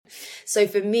So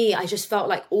for me, I just felt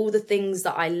like all the things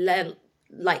that I lent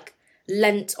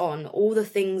on, all the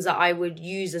things that I would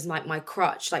use as my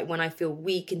crutch, like when I feel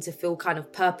weak and to feel kind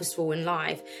of purposeful in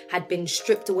life, had been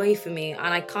stripped away from me, and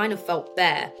I kind of felt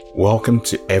bare. Welcome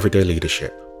to Everyday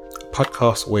Leadership, a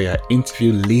podcast where I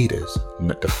interview leaders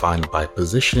not defined by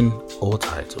position or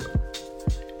title.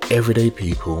 Everyday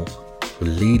people who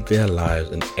lead their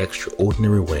lives in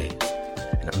extraordinary ways.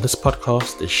 And on this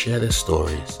podcast, they share their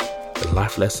stories, their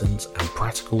life lessons and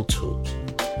practical tools,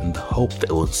 in the hope that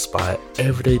it will inspire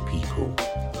everyday people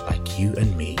like you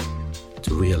and me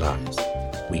to realize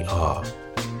we are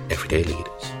everyday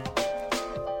leaders.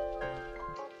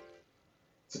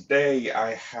 Today,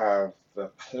 I have the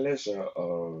pleasure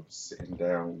of sitting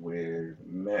down with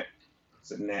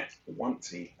Zeenat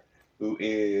Wamithi, who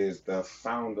is the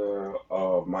founder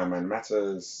of My Mind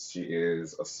Matters. She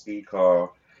is a speaker,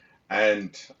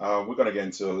 and we're going to get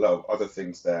into a lot of other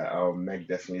things that Meg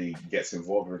definitely gets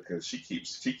involved with because she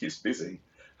keeps busy.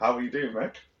 How are you doing,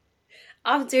 Meg?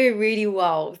 I'm doing really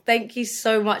well. Thank you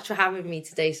so much for having me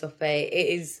today, Sophie.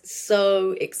 It is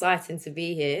so exciting to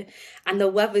be here, and the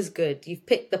weather's good. You've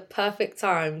picked the perfect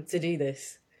time to do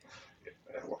this.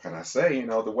 What can I say? You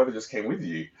know, the weather just came with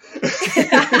you.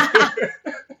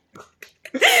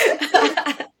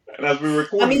 And as we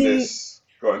record this,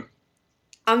 go on.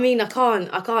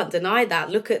 I can't deny that.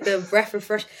 Look at the breath of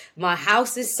fresh. My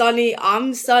house is sunny.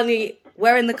 I'm sunny.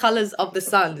 We're in the colours of the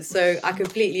sun. So I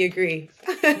completely agree.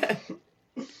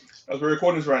 As we're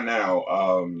recording this right now,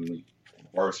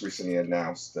 Boris recently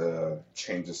announced the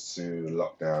changes to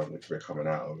lockdown, which we're coming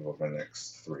out of over the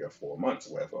next 3 or 4 months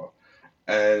or whatever.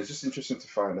 And it's just interesting to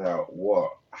find out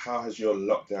how has your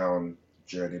lockdown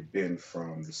journey been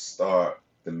from the start,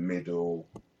 the middle,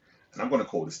 and I'm going to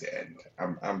call this the end.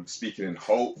 I'm speaking in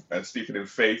hope and speaking in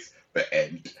faith, the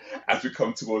end. As we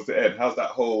come towards the end, how's that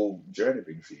whole journey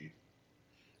been for you?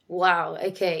 Wow.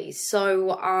 Okay.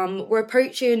 So we're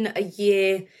approaching a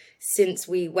year since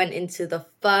we went into the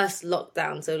first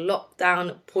lockdown. So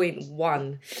lockdown point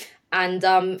 1.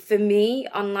 And for me,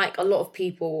 unlike a lot of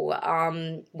people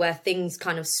where things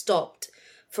kind of stopped,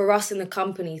 for us in the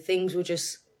company, things were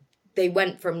they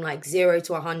went from like 0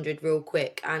 to 100 real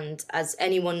quick. And as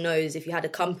anyone knows, if you had a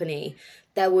company,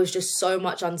 there was just so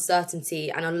much uncertainty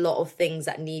and a lot of things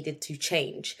that needed to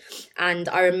change. And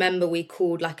I remember we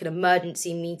called like an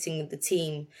emergency meeting with the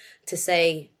team to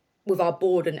say, with our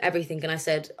board and everything, and I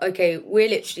said, okay, we're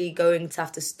literally going to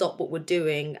have to stop what we're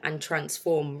doing and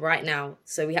transform right now.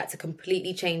 So we had to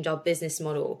completely change our business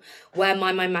model, where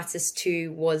My Mind Matters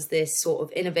 2 was this sort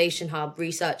of innovation hub,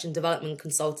 research and development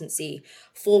consultancy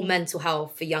for mental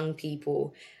health for young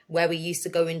people, where we used to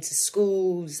go into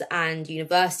schools and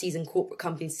universities and corporate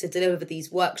companies to deliver these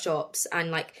workshops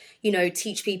and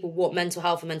teach people what mental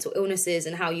health and mental illness is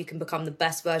and how you can become the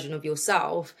best version of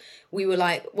yourself. We were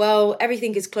like, well,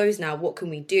 everything is closed now. What can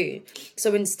we do?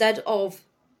 So instead of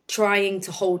trying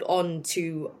to hold on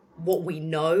to what we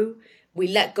know, we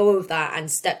let go of that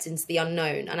and stepped into the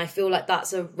unknown. And I feel like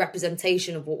that's a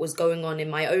representation of what was going on in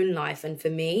my own life. And for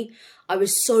me, I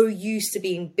was so used to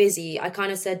being busy. I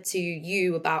kind of said to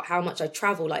you about how much I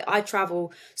travel. Like I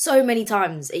travel so many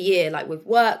times a year, like with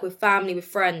work, with family, with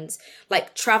friends.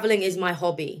 Like traveling is my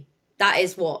hobby. That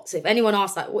is what. So if anyone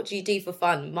asks, like, what do you do for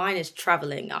fun? Mine is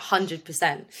traveling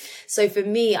 100%. So for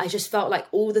me, I just felt like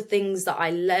all the things that I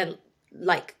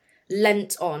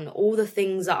lent on, all the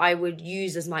things that I would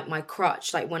use as my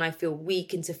crutch, like when I feel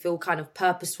weak and to feel kind of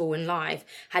purposeful in life,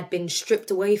 had been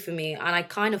stripped away from me, and I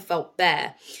kind of felt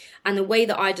bare. And the way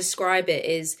that I describe it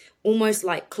is almost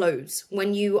like clothes.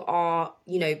 When you are,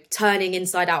 turning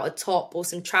inside out a top or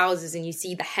some trousers and you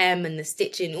see the hem and the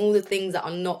stitching, all the things that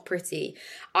are not pretty,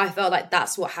 I felt like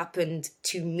that's what happened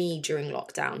to me during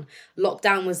lockdown.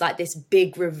 Lockdown was like this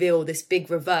big reveal, this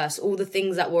big reverse. All the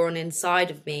things that were on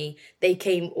inside of me, they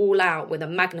came all out with a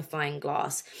magnifying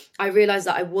glass. I realized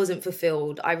that I wasn't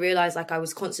fulfilled. I realized like I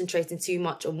was concentrating too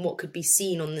much on what could be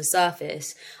seen on the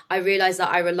surface. I realized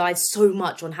that I relied so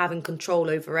much on having control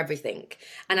over everything.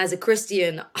 And as a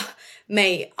Christian,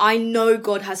 mate, I know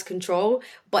God has control,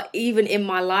 but even in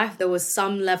my life, there was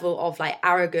some level of like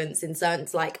arrogance in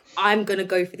terms like, I'm going to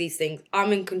go for these things.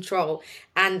 I'm in control.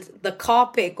 And the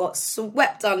carpet got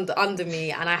swept under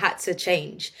me and I had to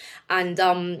change. And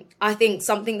I think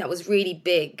something that was really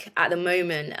big at the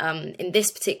moment in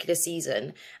this particular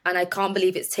season, and I can't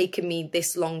believe it's taken me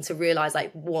this long to realize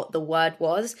like what the word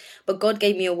was, but God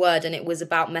gave me a word and it was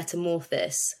about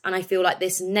metamorphosis. And I feel like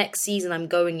this next season I'm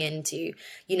going into,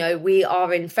 we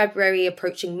are in February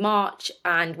approaching March,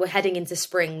 and and we're heading into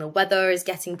spring. The weather is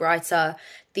getting brighter.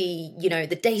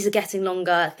 The days are getting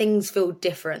longer. Things feel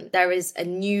different. There is a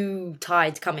new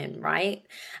tide coming, right?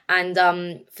 And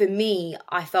for me,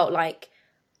 I felt like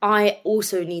I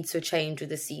also need to change with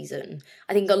the season.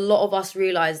 I think a lot of us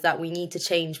realize that we need to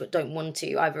change but don't want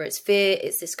to. Either it's fear,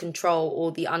 it's this control,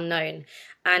 or the unknown.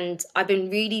 And I've been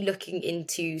really looking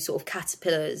into sort of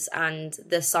caterpillars and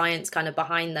the science kind of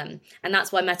behind them. And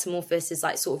that's why Metamorphosis is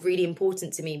like sort of really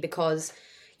important to me, because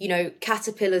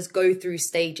caterpillars go through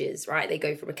stages, right? They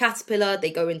go from a caterpillar, they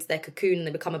go into their cocoon and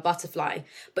they become a butterfly.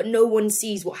 But no one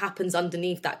sees what happens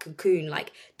underneath that cocoon.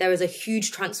 Like, there is a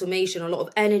huge transformation, a lot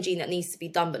of energy that needs to be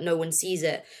done, but no one sees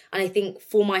it. And I think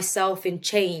for myself in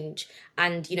change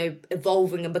and,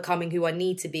 evolving and becoming who I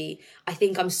need to be, I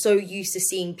think I'm so used to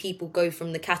seeing people go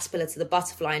from the caterpillar to the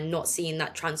butterfly and not seeing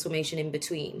that transformation in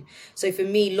between. So for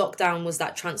me, lockdown was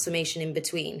that transformation in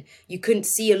between. You couldn't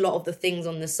see a lot of the things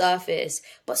on the surface,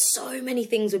 but so many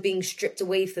things were being stripped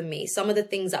away from me, some of the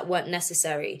things that weren't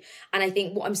necessary. And I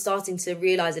think what I'm starting to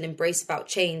realize and embrace about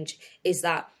change is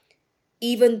that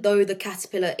even though the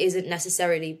caterpillar isn't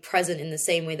necessarily present in the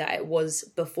same way that it was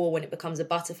before when it becomes a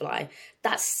butterfly,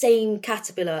 that same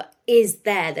caterpillar is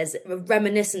there. There's a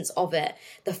reminiscence of it.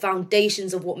 The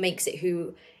foundations of what makes it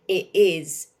who it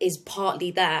is partly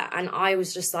there. And I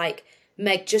was just like,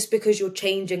 Meg, just because you're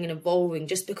changing and evolving,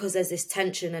 just because there's this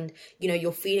tension and,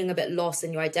 you're feeling a bit lost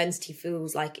and your identity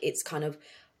feels like it's kind of,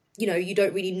 you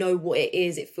don't really know what it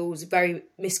is. It feels very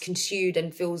misconstrued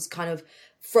and feels kind of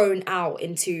thrown out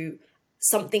into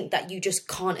something that you just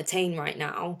can't attain right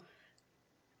now.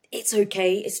 It's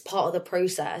okay. It's part of the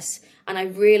process. And I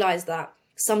realized that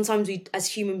sometimes we, as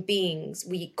human beings,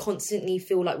 we constantly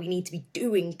feel like we need to be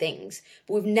doing things,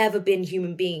 but we've never been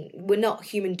human beings. We're not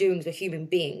human doings, we're human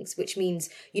beings, which means,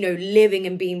 living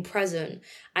and being present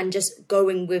and just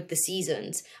going with the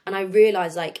seasons. And I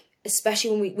realized, like, especially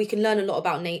when we can learn a lot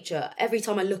about nature. Every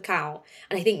time I look out,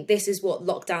 and I think this is what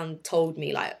lockdown told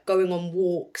me, like going on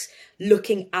walks,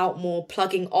 looking out more,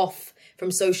 plugging off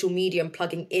from social media and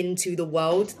plugging into the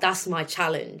world. That's my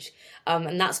challenge.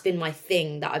 And that's been my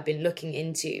thing that I've been looking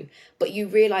into. But you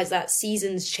realize that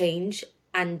seasons change.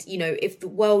 And, if the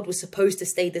world was supposed to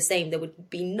stay the same, there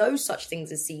would be no such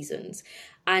things as seasons.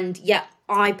 And yet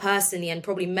I personally, and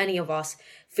probably many of us,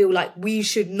 feel like we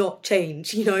should not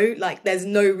change, like there's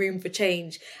no room for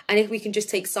change. And if we can just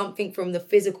take something from the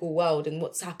physical world and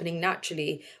what's happening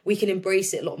naturally, we can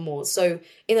embrace it a lot more. So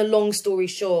in a long story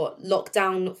short,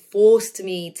 lockdown forced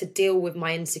me to deal with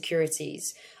my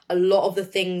insecurities. A lot of the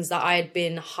things that I had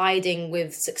been hiding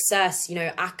with success,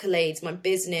 accolades, my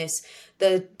business,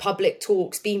 the public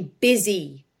talks, being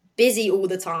busy all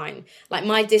the time. Like,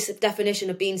 my definition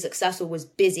of being successful was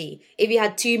busy. If you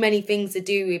had too many things to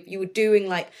do, if you were doing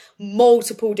like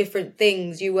multiple different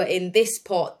things, you were in this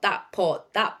pot, that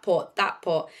pot, that pot, that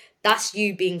pot, that's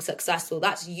you being successful.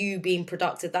 That's you being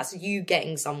productive. That's you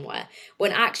getting somewhere.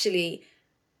 When actually,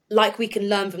 like we can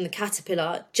learn from the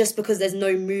caterpillar, just because there's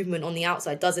no movement on the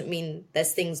outside doesn't mean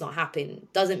there's things not happening.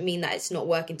 Doesn't mean that it's not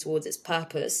working towards its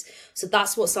purpose. So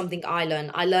that's something I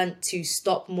learned. I learned to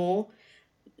stop more,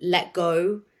 let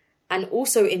go, and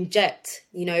also inject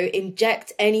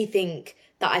anything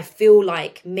that I feel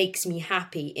like makes me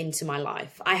happy into my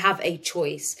life. I have a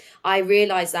choice. I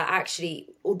realized that actually,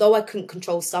 although I couldn't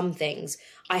control some things,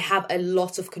 I have a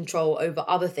lot of control over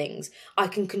other things. I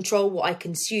can control what I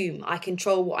consume. I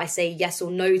control what I say yes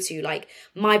or no to. Like,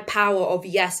 my power of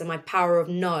yes and my power of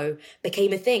no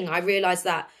became a thing. I realized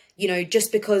that,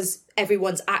 just because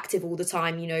everyone's active all the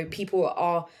time, people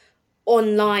are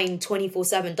online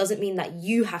 24/7 doesn't mean that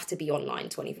you have to be online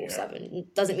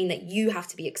 24/7. Doesn't mean that you have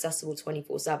to be accessible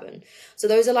 24/7. So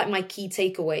those are like my key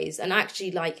takeaways. And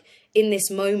actually, like, in this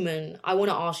moment, I want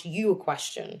to ask you a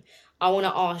question. I want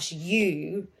to ask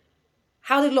you,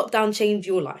 how did lockdown change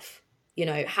your life?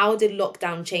 How did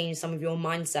lockdown change some of your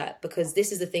mindset? Because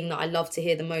this is the thing that I love to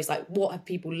hear the most. Like, what have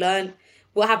people learned?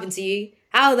 What happened to you?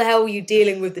 How the hell were you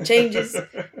dealing with the changes?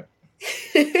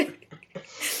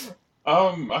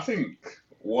 I think,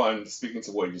 one, speaking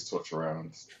to what you just touched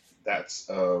around, that's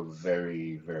a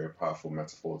very, very powerful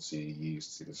metaphor to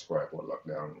use to describe what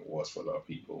lockdown was for a lot of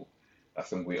people. I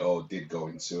think we all did go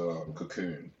into a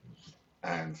cocoon,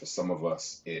 and for some of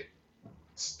us, it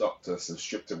stopped us and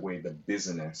stripped away the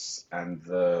busyness and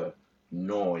the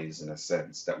noise, in a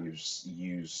sense, that we've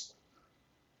used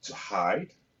to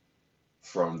hide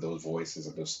from those voices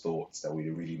and those thoughts that we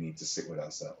really need to sit with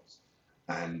ourselves.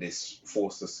 And this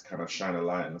forced us to kind of shine a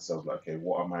light on ourselves, like, okay,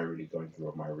 what am I really going through?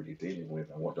 What am I really dealing with?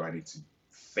 And what do I need to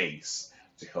face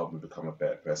to help me become a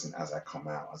better person as I come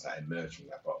out, as I emerge from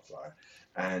that butterfly?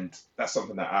 And that's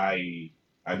something that I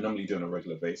I normally do on a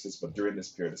regular basis, but during this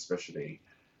period especially,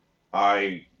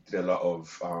 I did a lot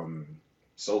of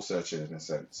soul searching in a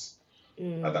sense.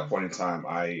 At that Mm. point in time,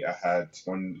 I had,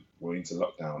 when we went into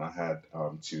lockdown, I had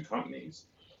two companies,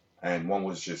 and one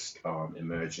was just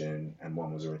emerging, and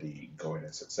one was already going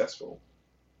and successful.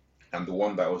 And the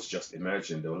one that was just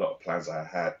emerging, there were a lot of plans I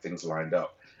had, things lined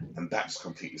up, and that just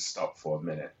completely stopped for a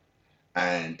minute.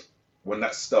 And when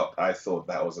that stopped, I thought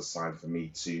that was a sign for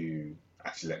me to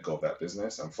actually let go of that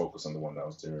business and focus on the one that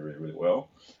was doing really, really well.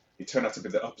 It turned out to be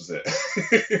the opposite.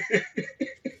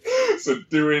 So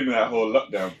during that whole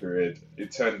lockdown period,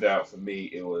 it turned out for me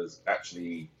it was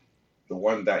actually the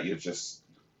one that you're just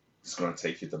it's going to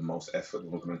take you the most effort,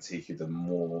 it's going to take you the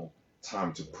more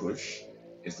time to push,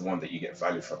 is the one that you get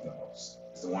value from the most.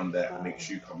 It's the one that Wow. makes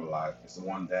you come alive. It's the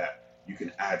one that you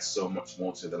can add so much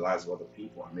more to the lives of other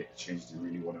people and make the changes you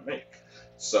really want to make.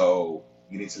 So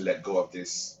you need to let go of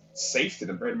this safety.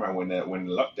 And bear in mind, when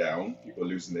lockdown, people are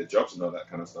losing their jobs and all that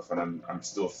kind of stuff, and I'm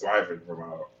still thriving from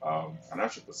a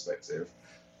financial perspective.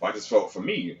 But I just felt for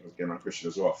me, again, I'm Christian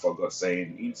as well, I felt God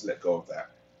saying, you need to let go of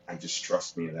that and just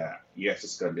trust me that, yes,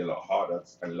 it's going to be a lot harder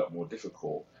and a lot more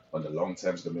difficult, but in the long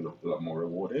term, it's going to be a lot more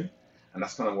rewarding. And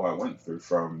that's kind of what I went through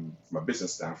from a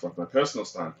business standpoint. From a personal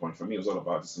standpoint, for me, it was all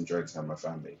about just enjoying time with my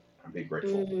family and being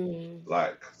grateful. Mm.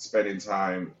 Like spending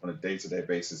time on a day-to-day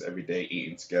basis every day,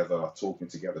 eating together, talking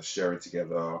together, sharing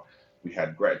together. We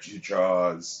had gratitude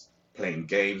jars, playing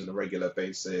games on a regular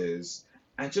basis,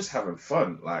 and just having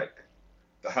fun. Like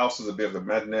the house was a bit of a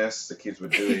madness. The kids were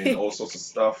doing all sorts of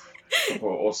stuff,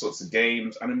 all sorts of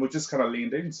games, and then we just kind of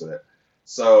leaned into it.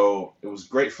 So it was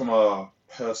great from a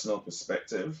personal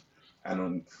perspective,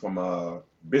 and from a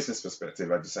business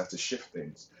perspective, I just had to shift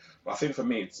things. But I think for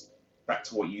me, it's back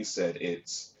to what you said.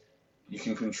 It's you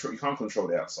can't control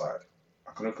the outside.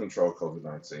 I couldn't control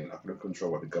COVID-19. I couldn't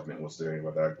control what the government was doing,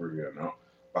 whether I agree with it or not.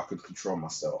 But I could control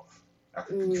myself. I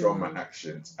could control my Mm.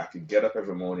 actions. I could get up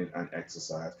every morning and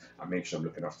exercise and make sure I'm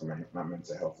looking after my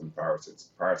mental health and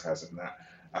prioritizing that.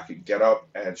 I could get up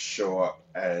and show up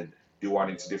and do what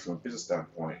I need to do from a business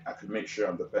standpoint. I could make sure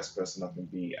I'm the best person I can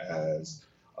be as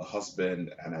a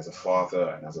husband and as a father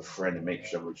and as a friend, and make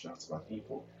sure I'm reaching out to my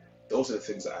people. Those are the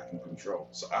things that I can control.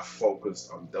 So I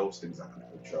focused on those things I can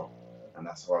control. And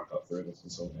that's how I got through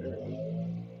this whole period.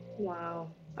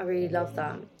 Wow. I really love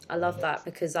that. I love that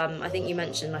because I think you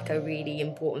mentioned like a really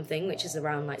important thing, which is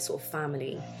around like sort of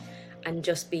family and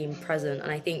just being present.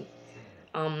 And I think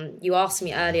you asked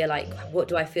me earlier like what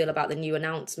do I feel about the new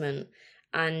announcement?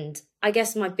 And I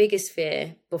guess my biggest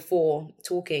fear before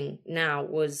talking now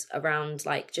was around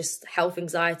like just health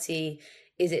anxiety.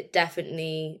 Is it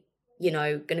definitely,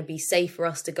 going to be safe for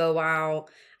us to go out?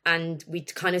 And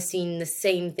we'd kind of seen the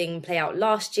same thing play out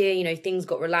last year. Things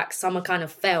got relaxed. Summer kind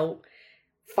of felt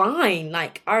fine.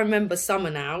 Like I remember summer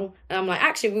now, and I'm like,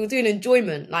 actually, we were doing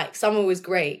enjoyment. Like summer was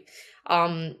great.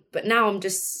 But now I'm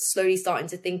just slowly starting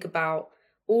to think about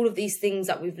all of these things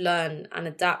that we've learned and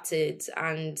adapted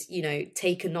and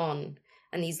taken on,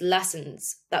 and these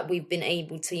lessons that we've been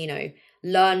able to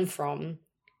learn from.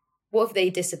 What if they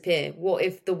disappear? What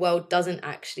if the world doesn't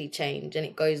actually change and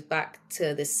it goes back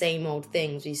to the same old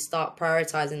things? We start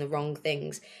prioritizing the wrong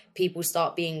things. People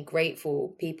start being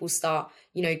grateful. People start,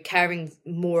 caring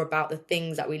more about the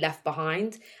things that we left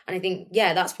behind. And I think,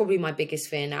 yeah, that's probably my biggest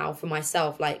fear now for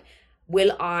myself. Like,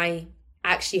 will I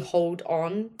actually hold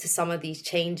on to some of these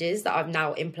changes that I've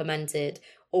now implemented?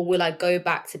 Or will I go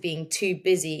back to being too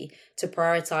busy to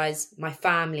prioritize my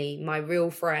family, my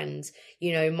real friends,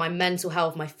 my mental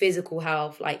health, my physical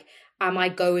health? Like, am I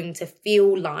going to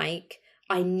feel like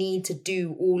I need to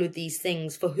do all of these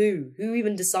things for who? Who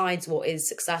even decides what is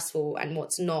successful and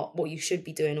what's not, what you should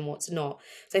be doing and what's not?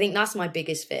 So I think that's my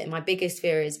biggest fear. My biggest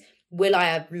fear is, will I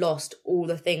have lost all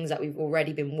the things that we've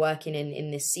already been working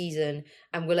in this season?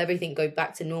 And will everything go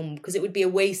back to normal? Because it would be a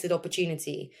wasted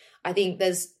opportunity. I think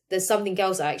there's something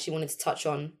else I actually wanted to touch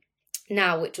on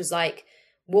now, which was like,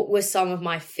 what were some of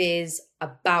my fears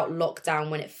about lockdown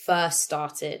when it first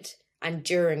started and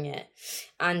during it?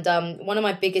 And one of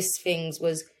my biggest things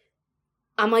was,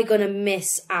 am I going to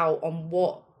miss out on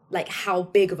like how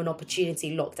big of an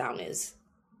opportunity lockdown is,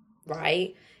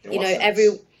 right? In You what know, every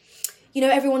sense?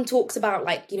 everyone talks about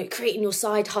like, creating your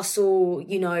side hustle,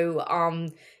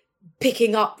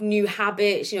 picking up new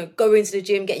habits, going to the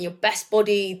gym, getting your best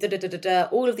body,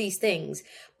 all of these things.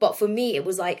 But for me, it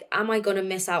was like, am I going to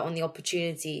miss out on the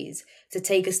opportunities to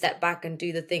take a step back and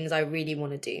do the things I really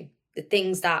want to do? The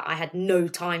things that I had no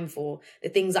time for, the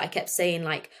things that I kept saying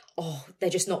like, oh, they're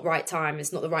just not right time.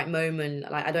 It's not the right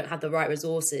moment. Like I don't have the right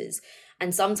resources.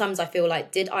 And sometimes I feel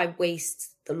like, did I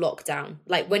waste the lockdown?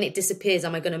 Like, when it disappears,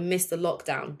 am I going to miss the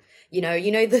lockdown? You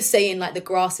know the saying, like, the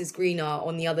grass is greener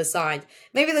on the other side.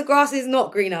 Maybe the grass is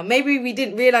not greener. Maybe we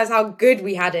didn't realize how good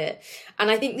we had it. And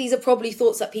I think these are probably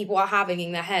thoughts that people are having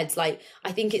in their heads. Like,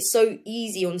 I think it's so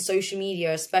easy on social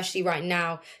media, especially right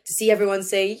now, to see everyone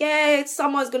say, yeah,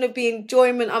 summer's going to be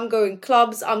enjoyment. I'm going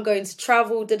clubs. I'm going to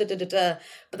travel, da da da da da.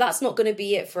 But that's not going to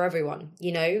be it for everyone.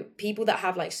 People that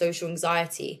have like social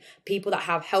anxiety, people that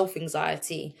have health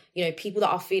anxiety, people that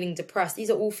are feeling depressed. These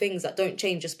are all things that don't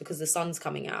change just because the sun's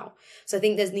coming out. So I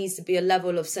think there needs to be a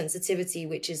level of sensitivity,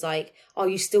 which is like, are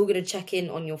you still going to check in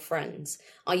on your friends?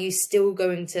 Are you still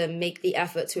going to make the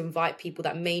effort to invite people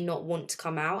that may not want to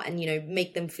come out and,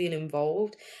 make them feel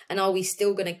involved? And are we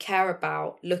still going to care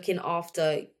about looking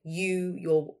after you,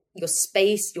 your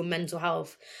space, your mental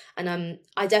health? And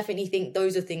I definitely think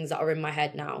those are things that are in my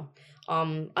head now.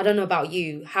 I don't know about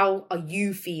you. How are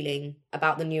you feeling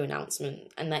about the new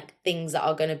announcement and like things that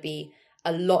are going to be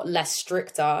a lot less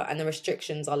stricter and the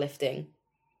restrictions are lifting?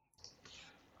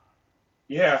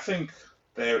 Yeah, I think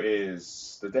there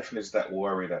definitely is that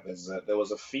worry that there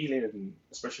was a feeling,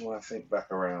 especially when I think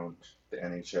back around the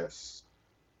NHS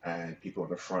and people on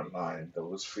the front line, there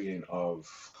was feeling of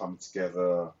come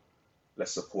together,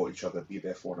 let's support each other, be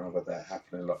there for one another. That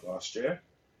happened a lot last year.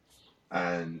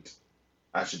 And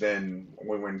actually then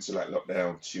when we went into like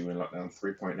lockdown 2 and lockdown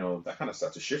 3.0, that kind of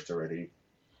started to shift already.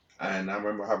 And I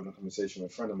remember having a conversation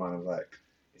with a friend of mine. I was like,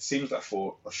 it seems that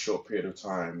for a short period of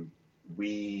time,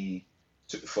 we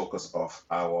took the focus off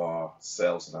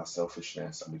ourselves and our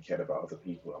selfishness, and we cared about other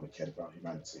people and we cared about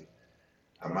humanity.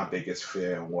 And my Wow. biggest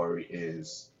fear and worry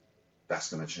is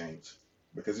that's going to change.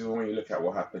 Because even when you look at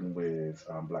what happened with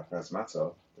Black Lives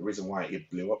Matter, the reason why it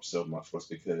blew up so much was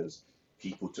because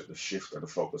people took the shift and the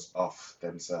focus off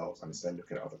themselves and instead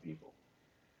looking at other people.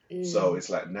 So Mm, it's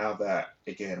like now that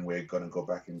again we're gonna go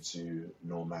back into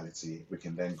normality, we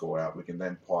can then go out, we can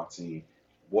then party.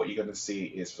 What you're gonna see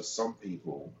is for some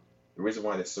people, the reason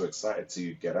why they're so excited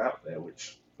to get out there,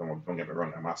 which don't get me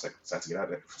wrong, I'm also excited to get out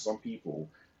there. For some people,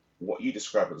 what you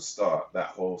described at the start,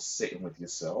 that whole sitting with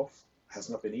yourself, has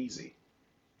not been easy,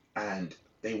 and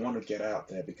they want to get out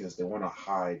there because they want to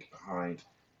hide behind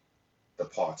the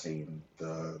partying,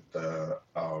 the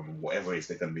whatever it is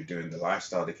they're going to be doing, the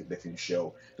lifestyle they can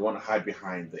show. They want to hide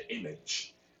behind the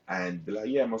image and be like,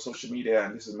 yeah, I'm on social media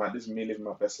and this is me living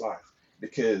my best life.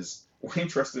 Because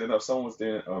interesting enough, someone was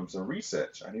doing some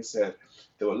research and he said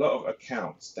there were a lot of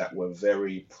accounts that were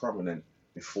very prominent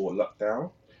before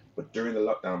lockdown, but during the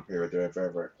lockdown period they were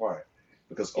very very quiet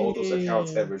because all those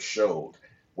accounts mm, ever showed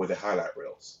were the highlight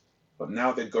reels. But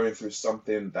now they're going through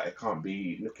something that it can't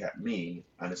be, look at me,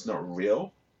 and it's not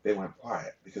real. They went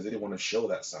quiet because they didn't want to show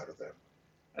that side of them.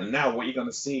 And now what you're going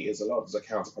to see is a lot of those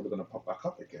accounts are probably going to pop back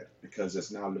up again because it's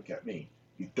now look at me.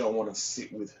 You don't want to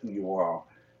sit with who you are.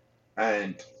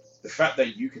 And the fact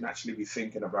that you can actually be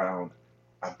thinking around,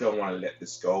 I don't want to let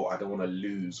this go. I don't want to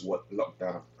lose what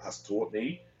lockdown has taught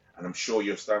me. And I'm sure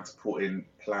you're starting to put in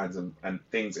plans and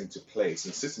things into place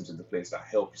and systems into place that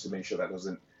help you to make sure that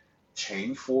doesn't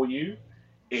change for you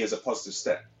is a positive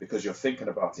step because you're thinking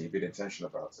about it, you've been intentional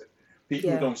about it.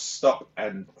 People who yeah. don't stop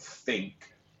and think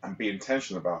and be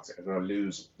intentional about it are going to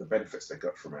lose the benefits they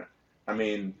got from it. I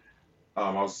mean, I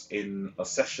was in a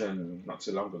session not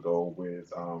too long ago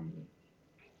with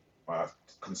a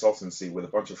consultancy with a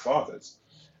bunch of fathers,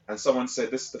 and someone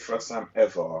said this is the first time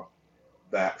ever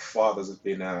that fathers have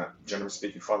been generally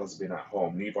speaking, fathers have been at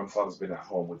home, newborn fathers have been at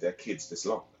home with their kids this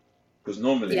long. Because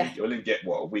normally Yeah. you only get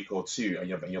what a week or two and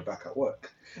you're back at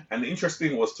work. And the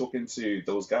interesting was talking to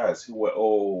those guys who were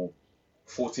all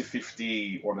 40,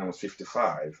 50, one of them was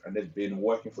 55, and they'd been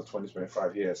working for 20,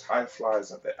 25 years, high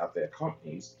flyers at their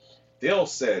companies. They all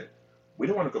said, we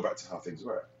don't want to go back to how things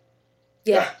were.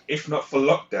 Yeah. That if not for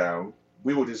lockdown,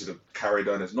 we would just have carried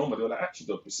on as normal. They were like, actually,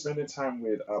 they'll be spending time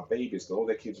with our babies, because all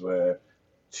their kids were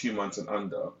 2 months and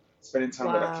under. Spending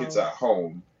time with our kids Wow. at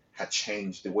home had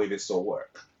changed the way they saw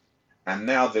work. And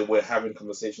now they were having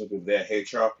conversations with their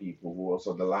HR people who were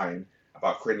also on the line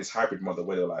about creating this hybrid model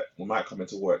where they're like, we might come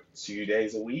into work 2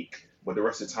 days a week, but the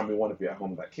rest of the time we want to be at home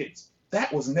with our kids.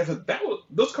 That was never that was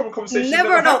those kind of conversations Never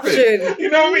never an happened. option. You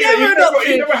know what I mean? Like, Never an it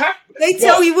option. never happened. They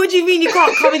tell But you, what do you mean you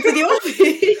can't come into the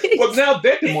but office? now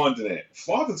they're demanding it.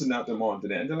 Fathers are now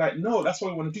demanding it, and they're like, no, that's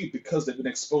what we want to do because they've been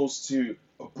exposed to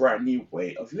a brand new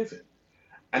way of living.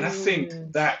 And I think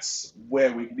Mm, that's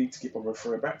where we need to keep on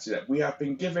referring back to that. We have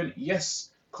been given, yes,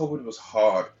 COVID was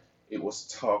hard, it was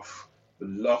tough, we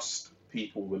lost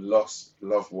people, we lost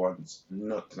loved ones,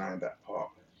 not denying that part.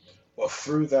 But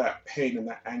through that pain and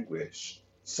that anguish,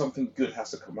 something good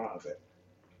has to come out of it.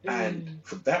 And mm,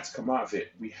 for that to come out of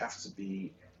it, we have to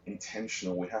be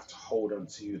intentional. We have to hold on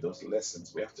to those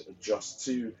lessons. We have to adjust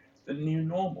to the new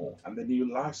normal and the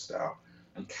new lifestyle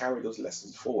and carry those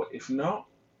lessons forward. If not,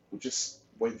 we just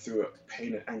went through a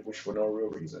pain and anguish for no real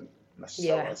reason. And that's just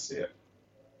how Yeah. I see it.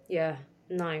 Yeah.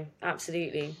 No,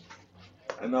 absolutely.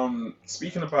 And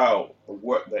speaking about the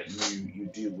work that you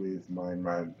do with Mind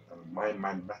Man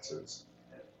Matters,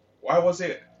 why was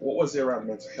it? What was it around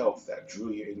mental health that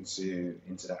drew you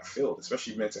into that field,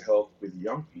 especially mental health with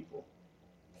young people?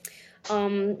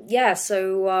 Yeah,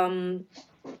 so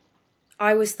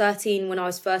I was 13 when I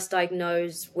was first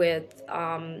diagnosed with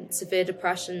severe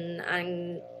depression,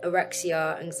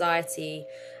 anorexia, anxiety,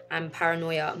 and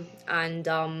paranoia.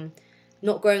 And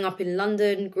not growing up in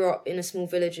London, grew up in a small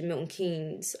village in Milton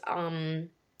Keynes.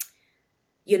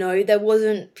 There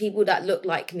wasn't people that looked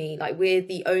like me. Like, we're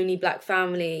the only black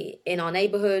family in our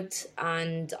neighborhood.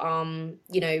 And,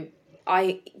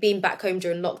 I being back home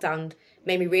during lockdown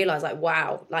made me realize, like,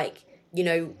 wow, like, you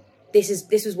know,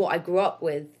 this was what I grew up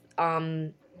with.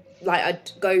 Like,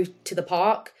 I'd go to the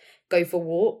park, go for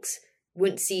walks,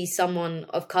 wouldn't see someone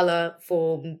of color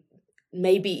for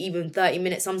maybe even 30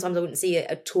 minutes. Sometimes I wouldn't see it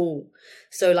at all.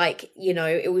 So, like,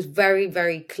 it was very,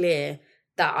 very clear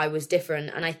that I was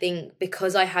different. And I think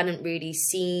because I hadn't really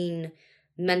seen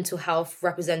mental health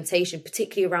representation,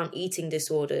 particularly around eating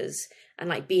disorders and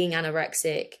like being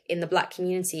anorexic in the black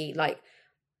community, like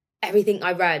everything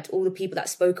I read, all the people that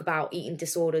spoke about eating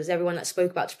disorders, everyone that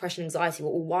spoke about depression, anxiety were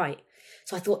all white.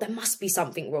 So I thought there must be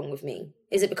something wrong with me.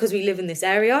 Is it because we live in this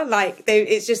area? Like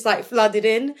it's just like flooded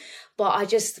in. But I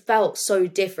just felt so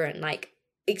different. Like,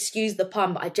 excuse the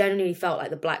pun, but I genuinely felt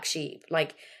like the black sheep.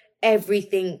 Like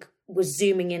everything was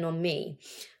zooming in on me.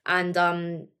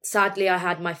 And sadly, I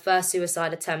had my first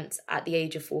suicide attempt at the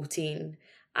age of 14.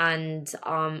 And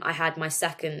I had my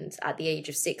second at the age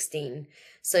of 16.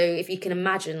 So if you can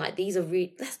imagine, like, this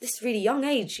is really young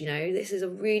age, this is a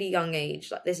really young age.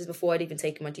 Like, this is before I'd even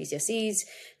taken my GCSEs.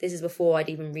 This is before I'd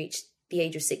even reached the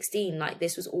age of 16. Like,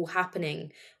 this was all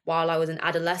happening while I was an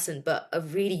adolescent, but a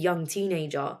really young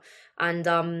teenager. And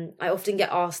I often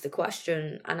get asked the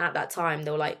question, and at that time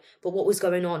they were like, but what was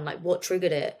going on? Like, what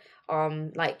triggered it?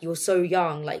 Like, you're so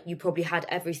young, like you probably had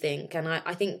everything. And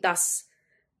I think that's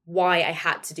why I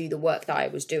had to do the work that I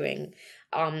was doing,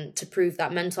 to prove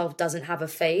that mental health doesn't have a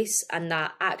face, and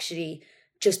that actually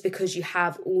just because you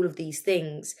have all of these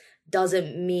things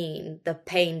doesn't mean the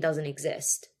pain doesn't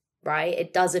exist, right?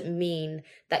 It doesn't mean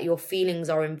that your feelings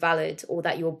are invalid or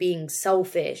that you're being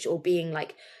selfish or being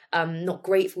like not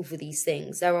grateful for these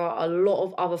things. There are a lot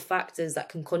of other factors that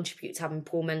can contribute to having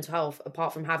poor mental health,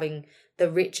 apart from having the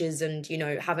riches and,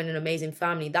 having an amazing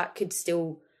family. That could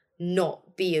still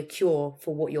not be a cure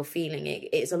for what you're feeling.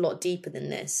 It's a lot deeper than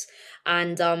this.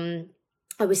 And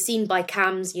I was seen by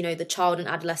CAMS, the Child and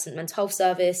Adolescent Mental Health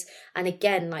Service. And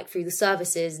again, like through the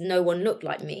services, no one looked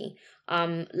like me.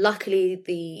 Luckily,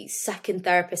 the second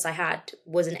therapist I had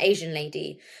was an Asian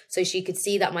lady. So she could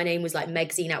see that my name was like Meg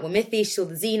Zeenat Wamithi. She saw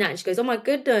the Zeenat and she goes, oh my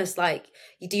goodness, like,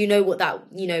 do you know what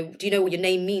your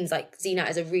name means? Like, Zeenat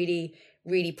is a really,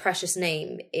 really precious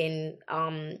name in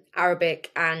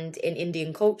Arabic and in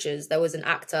Indian cultures. There was an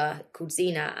actor called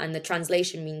Zeenat and the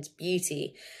translation means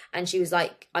beauty. And she was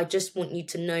like, I just want you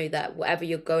to know that whatever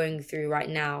you're going through right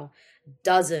now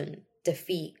doesn't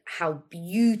defeat how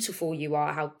beautiful you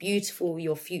are, how beautiful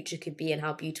your future could be, and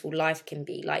how beautiful life can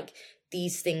be. Like,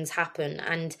 these things happen.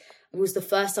 And it was the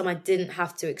first time I didn't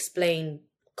have to explain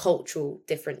cultural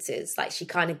differences. Like, she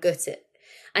kind of got it.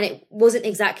 And it wasn't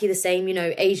exactly the same,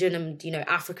 Asian and,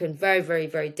 African, very, very,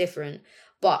 very different.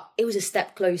 But it was a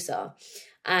step closer.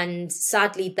 And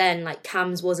sadly then, like,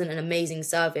 CAMS wasn't an amazing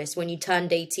service. When you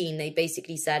turned 18, they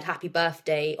basically said, happy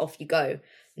birthday, off you go.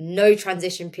 No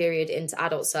transition period into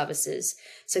adult services.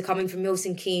 So coming from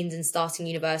Milton Keynes and starting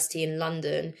university in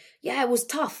London, yeah, it was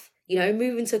tough.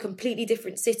 Moving to a completely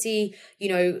different city,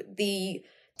 the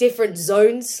different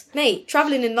zones. Mate,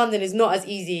 traveling in London is not as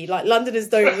easy. Like, Londoners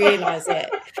don't realise it.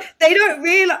 They don't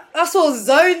realise. I saw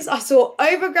zones. I saw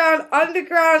overground,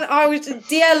 underground. I was to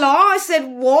DLR. I said,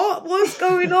 what? What's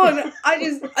going on? I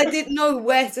didn't know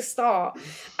where to start.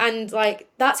 And like,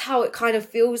 that's how it kind of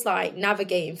feels like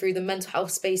navigating through the mental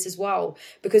health space as well.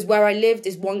 Because where I lived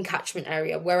is one catchment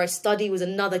area. Where I study was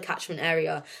another catchment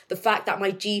area. The fact that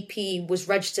my GP was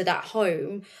registered at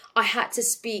home, I had to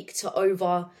speak to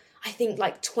over, I think,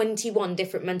 like 21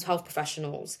 different mental health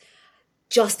professionals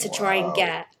just to try and Wow.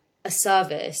 get a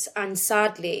service. And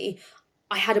sadly,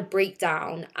 I had a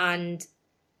breakdown and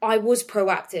I was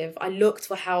proactive. I looked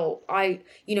for help. I,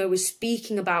 was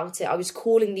speaking about it. I was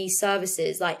calling these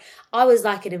services. Like, I was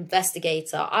like an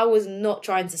investigator. I was not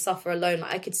trying to suffer alone.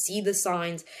 Like, I could see the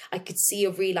signs. I could see a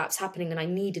relapse happening, and I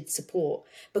needed support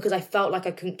because I felt like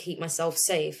I couldn't keep myself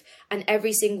safe. And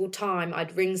every single time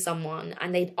I'd ring someone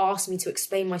and they'd ask me to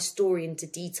explain my story into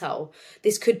detail.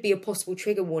 This could be a possible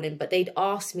trigger warning, but they'd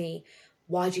ask me,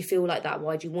 why do you feel like that?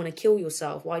 Why do you want to kill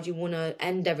yourself? Why do you want to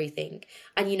end everything?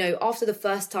 And, after the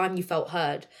first time you felt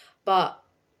heard, but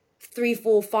 3,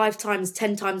 4, 5 times,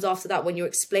 10 times after that, when you're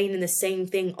explaining the same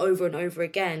thing over and over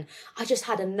again, I just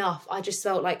had enough. I just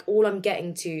felt like all I'm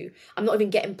not even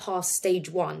getting past stage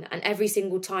 1. And every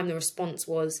single time the response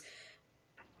was,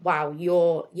 wow,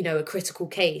 you're, a critical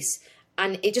case.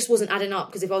 And it just wasn't adding up,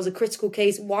 because if I was a critical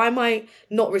case, why am I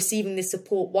not receiving this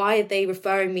support? Why are they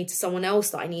referring me to someone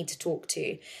else that I need to talk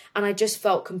to? And I just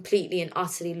felt completely and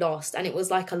utterly lost. And it was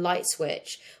like a light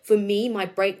switch. For me, my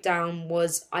breakdown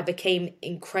was I became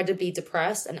incredibly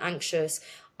depressed and anxious.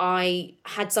 I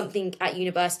had something at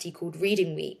university called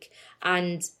Reading Week.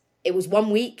 And it was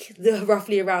 1 week,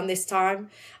 roughly around this time.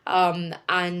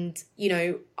 I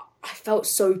felt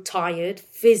so tired,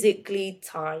 physically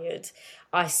tired.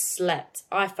 I slept.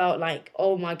 I felt like,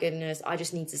 oh my goodness, I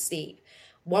just need to sleep.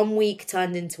 1 week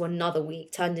turned into another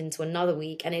week,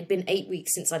 and it'd been 8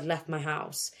 weeks since I'd left my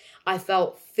house. I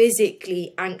felt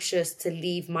physically anxious to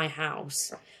leave my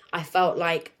house. I felt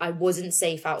like I wasn't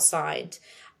safe outside.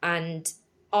 And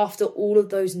after all of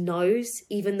those no's,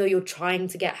 even though you're trying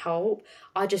to get help,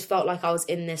 I just felt like I was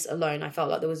in this alone. I felt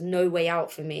like there was no way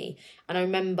out for me. And I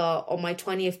remember on my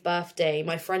 20th birthday,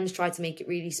 my friends tried to make it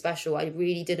really special. I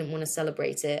really didn't want to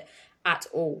celebrate it at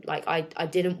all. Like, I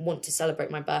didn't want to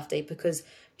celebrate my birthday because,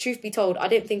 truth be told, I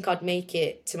didn't think I'd make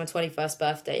it to my 21st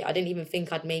birthday. I didn't even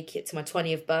think I'd make it to my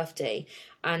 20th birthday.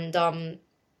 And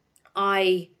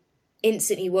I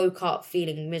instantly woke up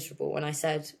feeling miserable, and I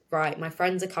said, right, my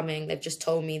friends are coming. They've just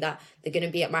told me that they're going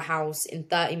to be at my house in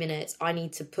 30 minutes. I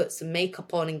need to put some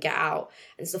makeup on and get out.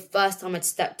 And it's the first time I'd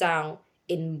stepped out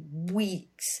in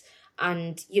weeks.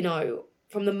 And,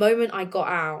 from the moment I got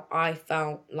out, I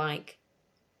felt like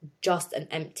just an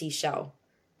empty shell.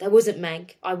 There wasn't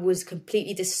Meg. I was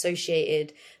completely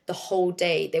disassociated the whole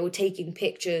day. They were taking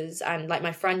pictures, and like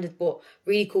my friend had bought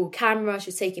really cool camera. She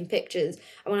was taking pictures.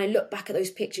 And when I look back at those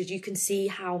pictures, you can see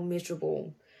how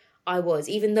miserable I was.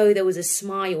 Even though there was a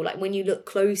smile, like when you look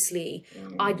closely,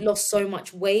 I'd lost so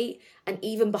much weight. And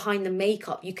even behind the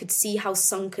makeup, you could see how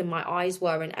sunken my eyes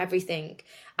were and everything.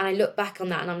 And I look back on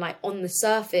that and I'm like, on the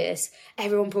surface,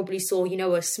 everyone probably saw,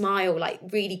 a smile, like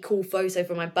really cool photo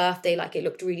for my birthday. Like it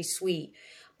looked really sweet.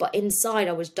 But inside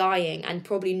I was dying, and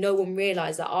probably no one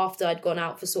realised that after I'd gone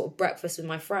out for sort of breakfast with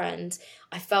my friends,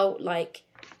 I felt like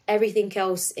everything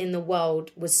else in the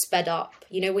world was sped up.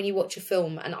 When you watch a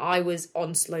film and I was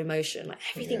on slow motion, like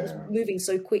everything was moving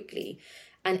so quickly.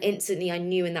 And instantly I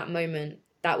knew in that moment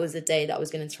that was the day that I was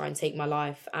going to try and take my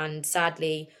life. And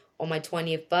sadly, on my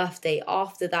 20th birthday,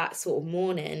 after that sort of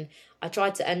morning, I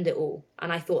tried to end it all.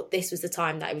 And I thought this was the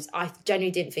time that I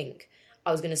genuinely didn't think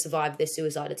I was going to survive this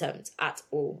suicide attempt at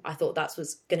all. I thought that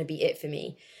was going to be it for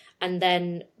me. And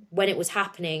then when it was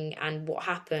happening, and what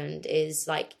happened is,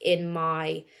 like, in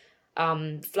my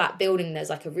flat building,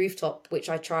 there's like a rooftop, which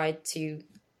I tried to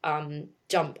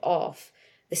jump off.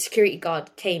 The security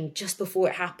guard came just before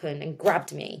it happened and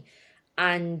grabbed me.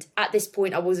 And at this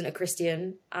point, I wasn't a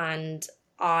Christian. And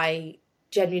I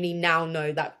genuinely now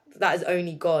know that that is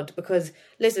only God. Because,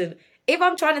 listen, if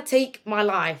I'm trying to take my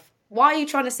life, why are you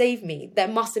trying to save me? There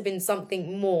must have been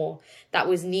something more that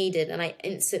was needed. And I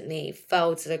instantly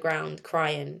fell to the ground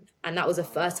crying. And that was the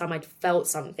first time I'd felt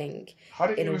something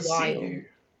in a while. You?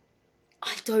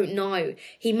 I don't know.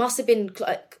 He must have been,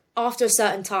 like, after a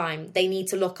certain time, they need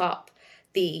to lock up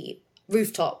the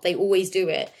rooftop. They always do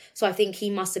it. So I think he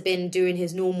must have been doing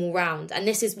his normal round. And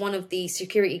this is one of the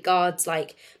security guards,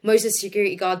 like most of the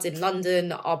security guards in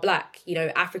London are black,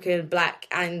 African black.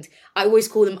 And I always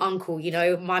call them uncle,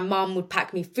 my mum would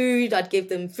pack me food. I'd give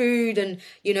them food, and,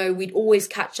 we'd always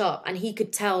catch up. And he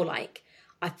could tell, like,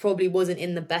 I probably wasn't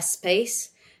in the best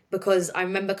space, because I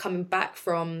remember coming back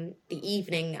from the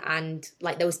evening and,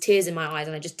 like, there was tears in my eyes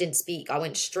and I just didn't speak. I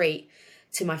went straight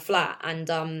to my flat. And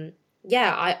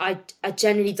I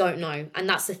genuinely don't know. And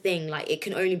that's the thing, like, it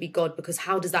can only be God, because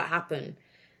how does that happen?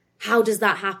 How does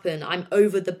that happen? I'm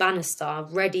over the banister,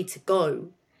 ready to go,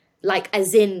 like,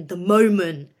 as in the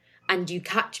moment, and you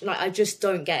catch, like, I just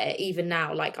don't get it even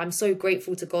now. Like, I'm so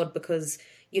grateful to God, because,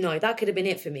 that could have been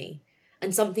it for me,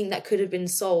 and something that could have been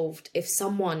solved if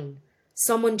someone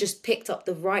someone just picked up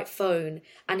the right phone,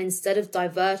 and instead of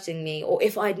diverting me, or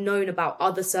if I'd known about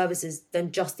other services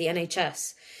than just the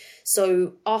NHS.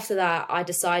 So after that, I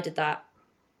decided that,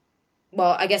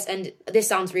 well, I guess, and this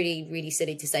sounds really, really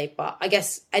silly to say, but I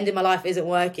guess ending my life isn't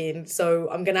working, so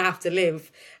I'm going to have to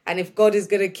live. And if God is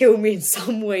going to kill me in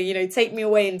some way, you know, take me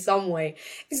away in some way,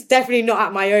 it's definitely not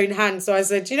at my own hand. So I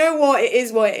said, you know what? It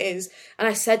is what it is. And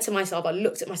I said to myself, I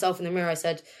looked at myself in the mirror, I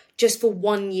said, just for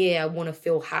 1 year, I want to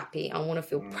feel happy. I want to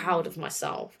feel proud of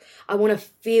myself. I want to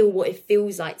feel what it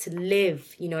feels like to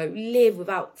live, you know, live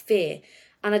without fear.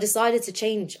 And I decided to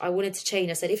change. I wanted to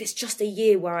change. I said, if it's just a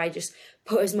year where I just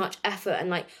put as much effort and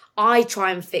like I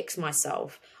try and fix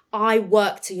myself, I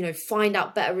work to, you know, find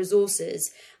out better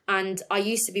resources. And I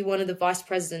used to be one of the vice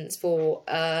presidents for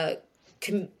a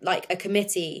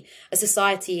committee, a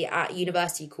society at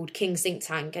university called King's Think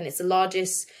Tank. And it's the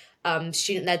largest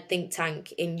student-led think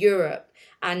tank in Europe.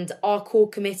 And our core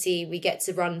committee, we get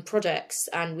to run projects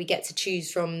and we get to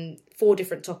choose from 4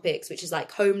 different topics, which is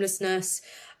like homelessness,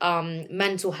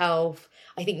 mental health.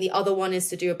 I think the other one is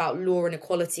to do about law and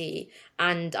equality,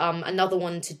 and another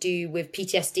one to do with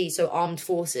PTSD, so armed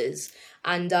forces.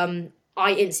 And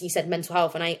I instantly said mental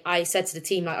health, and I said to the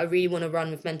team, like, I really want to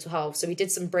run with mental health. So we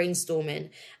did some brainstorming,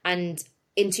 and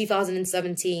in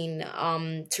 2017,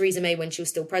 Theresa May, when she was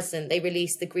still president, they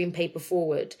released the Green Paper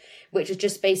Forward, which was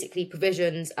just basically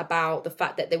provisions about the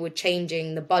fact that they were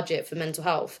changing the budget for mental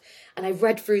health. And I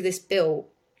read through this bill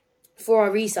for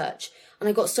our research, and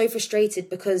I got so frustrated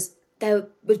because there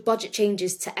was budget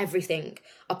changes to everything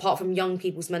apart from young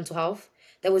people's mental health.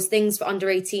 There was things for under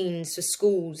 18s, for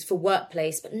schools, for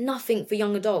workplace, but nothing for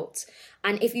young adults.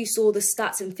 And if you saw the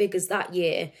stats and figures that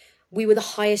year, we were the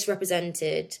highest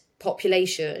represented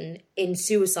population in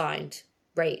suicide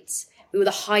rates. We were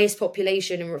the highest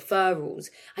population in referrals,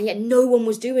 and yet no one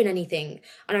was doing anything.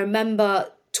 And I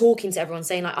remember talking to everyone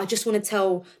saying, like, I just want to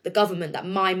tell the government that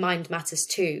my mind matters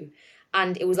too.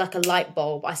 And it was like a light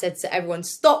bulb. I said to everyone,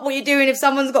 stop what you're doing. If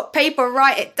someone's got paper,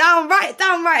 write it down, write it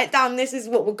down, write it down. This is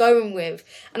what we're going with.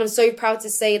 And I'm so proud to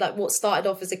say, like, what started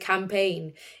off as a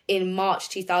campaign in March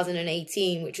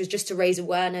 2018, which was just to raise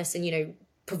awareness and, you know,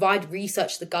 provide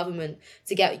research to the government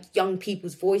to get young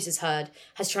people's voices heard,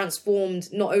 has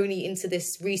transformed not only into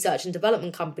this research and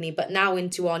development company, but now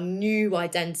into our new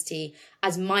identity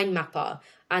as Mind Mapper.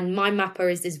 And Mind Mapper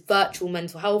is this virtual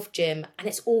mental health gym, and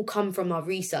it's all come from our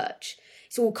research.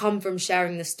 It's all come from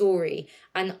sharing the story.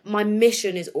 And my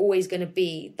mission is always going to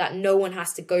be that no one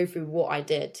has to go through what I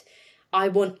did. I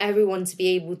want everyone to be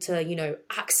able to, you know,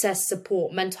 access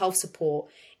support, mental health support,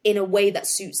 in a way that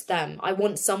suits them. I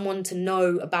want someone to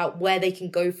know about where they can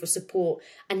go for support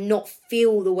and not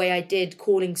feel the way I did,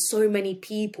 calling so many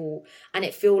people and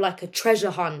it feel like a treasure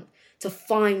hunt to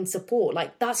find support.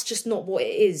 Like, that's just not what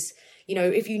it is. You know,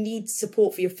 if you need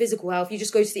support for your physical health, you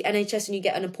just go to the NHS and you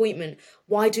get an appointment.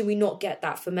 Why do we not get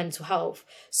that for mental health?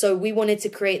 So we wanted to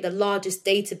create the largest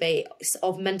database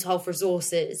of mental health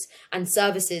resources and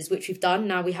services, which we've done.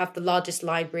 Now we have the largest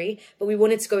library, but we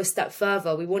wanted to go a step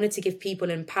further. We wanted to give people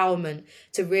empowerment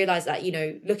to realise that, you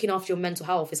know, looking after your mental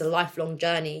health is a lifelong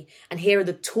journey. And here are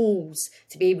the tools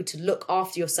to be able to look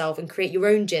after yourself and create your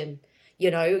own gym,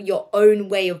 you know, your own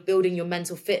way of building your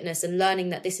mental fitness and learning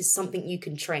that this is something you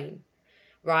can train.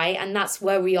 Right? And that's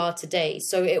where we are today.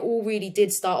 So it all really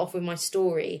did start off with my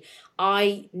story.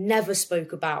 I never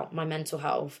spoke about my mental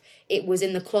health. It was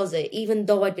in the closet, even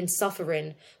though I'd been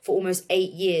suffering for almost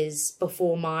 8 years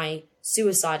before my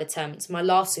suicide attempt, my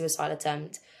last suicide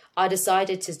attempt. I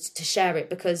decided to share it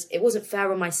because it wasn't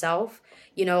fair on myself.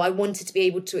 You know, I wanted to be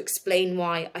able to explain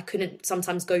why I couldn't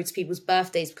sometimes go to people's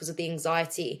birthdays because of the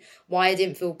anxiety, why I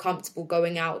didn't feel comfortable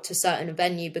going out to certain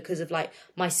venue because of like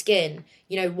my skin,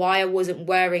 you know, why I wasn't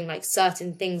wearing like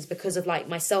certain things because of like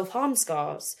my self-harm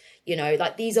scars, you know,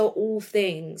 like these are all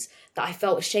things that I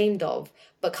felt ashamed of.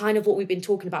 But kind of what we've been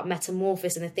talking about,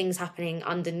 metamorphosis and the things happening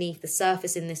underneath the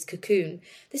surface in this cocoon,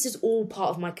 this is all part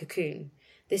of my cocoon.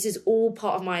 This is all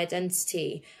part of my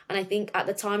identity. And I think at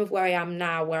the time of where I am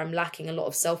now, where I'm lacking a lot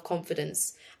of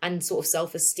self-confidence and sort of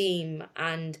self-esteem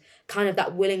and kind of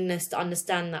that willingness to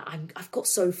understand that I've got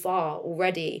so far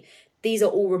already, these are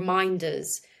all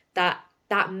reminders that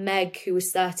that Meg who was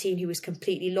 13, who was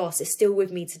completely lost, is still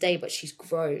with me today, but she's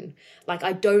grown. Like,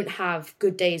 I don't have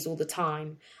good days all the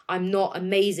time. I'm not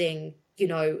amazing, you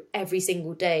know, every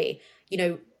single day. You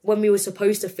know, when we were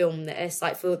supposed to film this,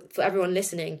 like for everyone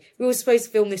listening, we were supposed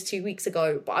to film this 2 weeks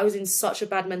ago, but I was in such a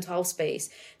bad mental health space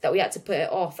that we had to put it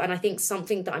off. And I think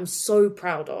something that I'm so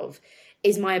proud of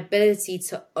is my ability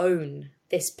to own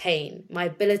this pain, my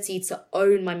ability to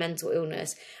own my mental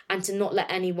illness and to not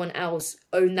let anyone else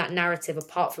own that narrative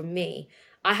apart from me.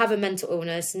 I have a mental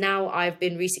illness. Now I've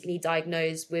been recently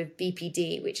diagnosed with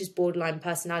BPD, which is borderline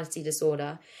personality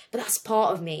disorder, but that's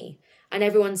part of me. And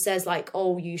everyone says like,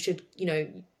 oh, you should,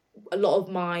 a lot of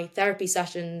my therapy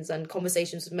sessions and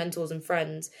conversations with mentors and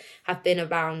friends have been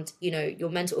around, your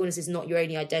mental illness is not your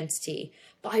only identity.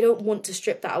 But I don't want to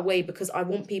strip that away, because I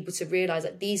want people to realize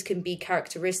that these can be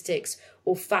characteristics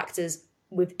or factors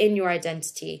within your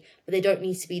identity, but they don't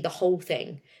need to be the whole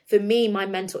thing. For me, my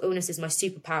mental illness is my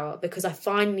superpower, because I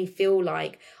finally feel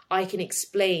like I can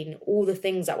explain all the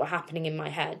things that were happening in my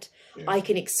head. Yeah. I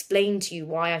can explain to you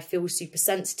why I feel super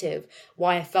sensitive,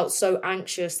 why I felt so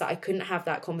anxious that I couldn't have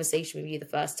that conversation with you the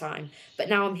first time. But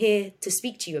now I'm here to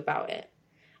speak to you about it.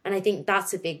 And I think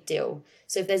that's a big deal.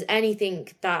 So if there's anything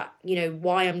that,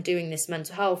 why I'm doing this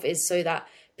mental health is so that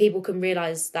people can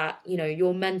realize that,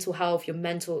 your mental health, your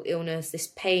mental illness, this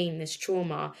pain, this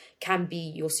trauma can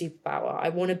be your superpower. I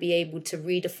want to be able to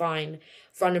redefine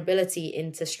vulnerability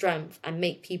into strength and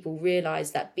make people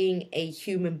realize that being a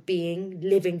human being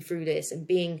living through this and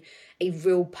being a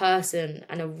real person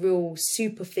and a real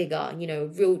super figure, a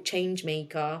real change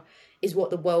maker is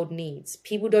what the world needs.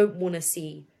 People don't want to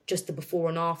see just the before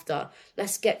and after.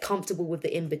 Let's get comfortable with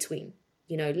the in-between.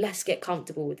 Let's get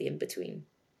comfortable with the in-between.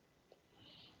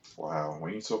 Wow.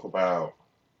 When you talk about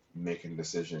making a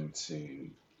decision to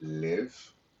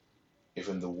live,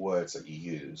 even the words that you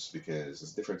use, because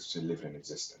there's a difference between living and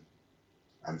existing.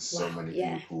 And so many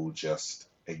people just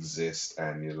exist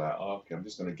and you're like, oh, okay, I'm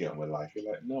just going to get on with life.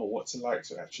 You're like, no, what's it like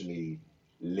to actually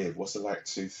live? What's it like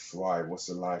to thrive? What's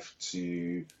it like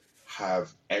to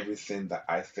have everything that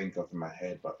I think of in my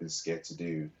head but I've been scared to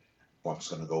do, but I'm just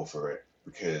going to go for it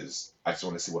because I just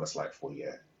want to see what it's like for a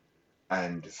year.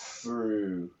 And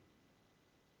through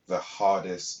the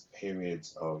hardest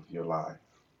periods of your life,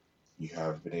 you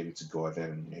have been able to go out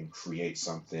there and create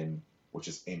something which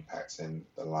is impacting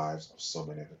the lives of so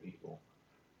many other people.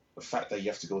 The fact that you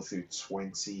have to go through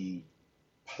 20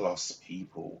 plus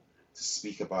people to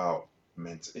speak about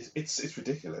mental, it's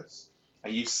ridiculous.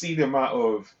 And you see the amount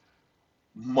of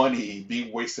money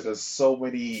being wasted on so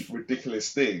many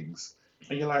ridiculous things.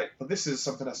 And you're like, but this is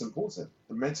something that's important.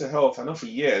 The mental health, I know for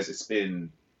years it's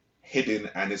been hidden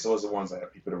and it's always the ones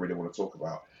that people don't really want to talk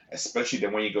about. Especially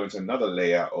then when you go into another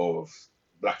layer of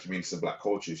Black communities and Black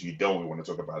cultures, you don't really want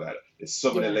to talk about that. There's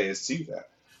so many layers to that.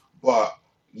 But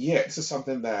yeah, this is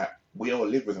something that we all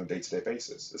live with on a day-to-day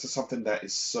basis. This is something that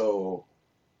is so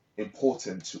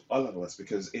important to all of us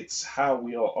because it's how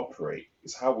we all operate.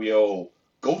 It's how we all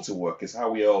go to work. It's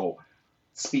how we all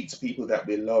speak to people that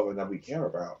we love and that we care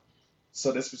about.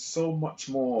 So there's so much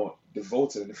more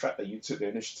devoted, and the fact that you took the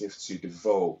initiative to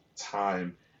devote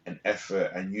time and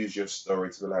effort and use your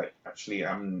story to be like, actually,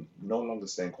 I'm no longer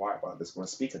staying quiet about this. I'm going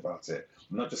to speak about it.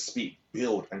 Not just speak,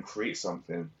 build and create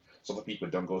something so that people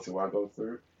don't go through what I go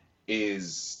through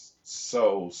is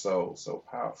so, so, so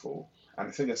powerful. And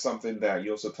I think it's something that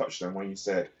you also touched on when you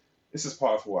said, this is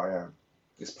part of who I am.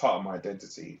 It's part of my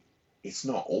identity. It's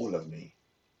not all of me.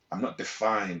 I'm not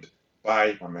defined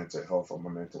by my mental health or my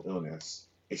mental illness.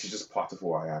 It's just part of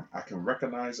who I am. I can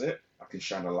recognize it. I can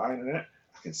shine a light in it.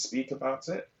 I can speak about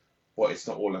it, but it's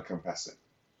not all encompassing.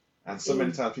 And so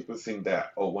many times people think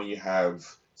that, oh, when you have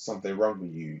something wrong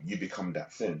with you, you become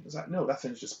that thing. It's like, no, that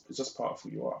thing is just part of who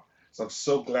you are. So I'm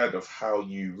so glad of how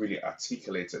you really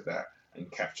articulated that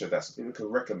and captured that so people can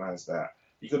recognize that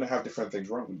you're going to have different things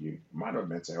wrong with you. It might not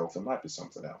be mental health. It might be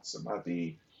something else. It might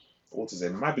be autism.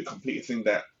 It might be completely thing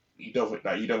that you don't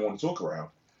want to talk around.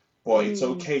 But it's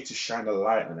okay to shine a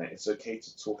light on it. It's okay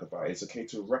to talk about it. It's okay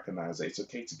to recognize it. It's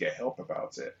okay to get help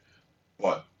about it.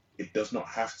 But it does not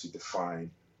have to define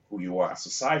who you are.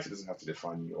 Society doesn't have to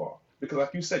define who you are. Because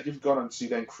like you said, you've gone on to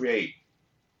then create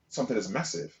something that's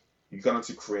massive. You've gone on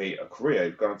to create a career.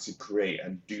 You've gone on to create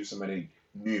and do so many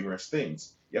numerous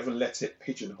things. You haven't let it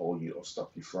pigeonhole you or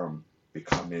stop you from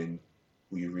becoming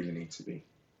who you really need to be.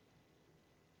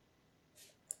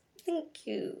 Thank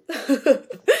you.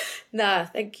 Nah,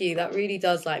 thank you. That really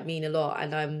does mean a lot.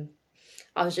 And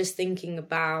I was just thinking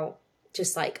about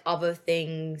just other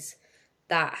things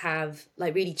that have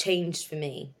really changed for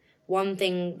me. One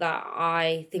thing that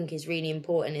I think is really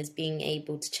important is being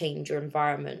able to change your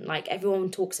environment.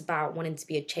 Everyone talks about wanting to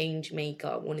be a change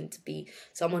maker, wanting to be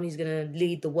someone who's going to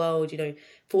lead the world,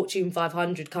 Fortune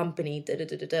 500 company,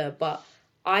 But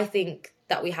I think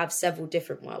that we have several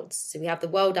different worlds. So we have the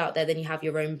world out there, then you have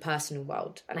your own personal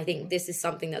world. And I think this is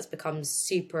something that's become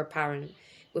super apparent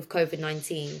with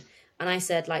COVID-19. And I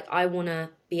said, I want to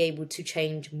be able to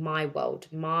change my world,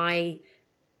 my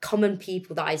common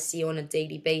people that I see on a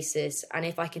daily basis. And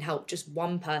if I can help just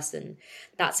one person,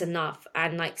 that's enough.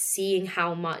 And like seeing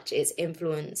how much it's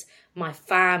influenced my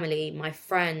family, my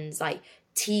friends, like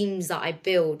teams that I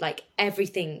build, like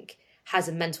everything has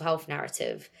a mental health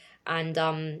narrative. And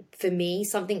for me,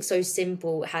 something so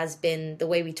simple has been the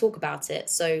way we talk about it.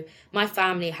 So my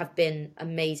family have been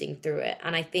amazing through it.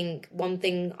 And I think one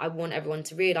thing I want everyone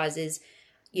to realize is,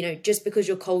 you know, just because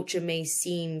your culture may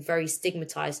seem very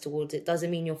stigmatized towards it, doesn't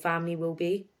mean your family will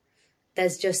be.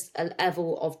 There's just a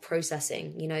level of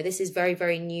processing. You know, this is very,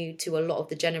 very new to a lot of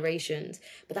the generations,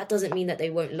 but that doesn't mean that they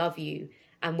won't love you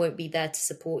and won't be there to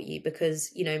support you.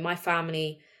 Because, you know, my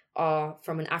family are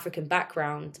from an African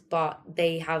background, but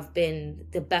they have been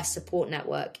the best support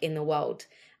network in the world.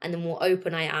 And the more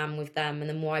open I am with them and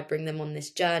the more I bring them on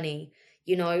this journey,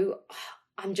 you know,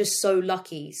 I'm just so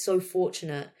lucky, so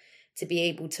fortunate to be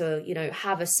able to, you know,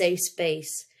 have a safe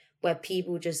space where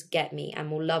people just get me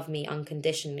and will love me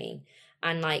unconditionally.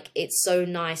 And like, it's so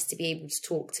nice to be able to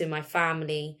talk to my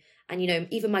family and, you know,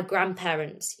 even my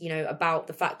grandparents, you know, about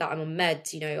the fact that I'm on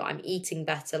meds, you know, I'm eating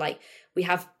better. Like, we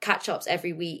have catch-ups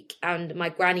every week, and my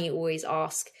granny always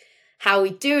asks, how are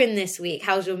we doing this week?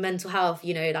 How's your mental health?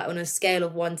 You know, like on a scale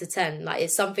of 1 to 10. Like,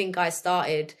 it's something I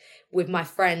started with my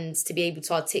friends to be able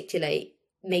to articulate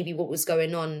maybe what was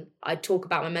going on. I'd talk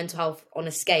about my mental health on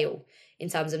a scale in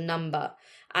terms of number.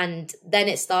 And then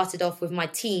it started off with my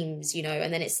teams, you know,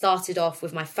 and then it started off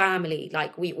with my family.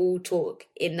 Like, we all talk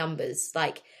in numbers,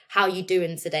 like, how you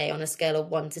doing today on a scale of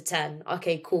 1 to 10?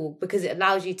 Okay, cool. Because it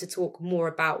allows you to talk more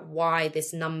about why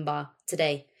this number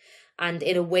today, and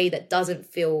in a way that doesn't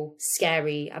feel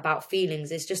scary about feelings.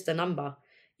 It's just a number,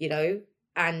 you know,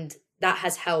 and that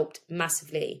has helped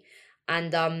massively.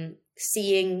 And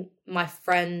seeing my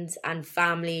friends and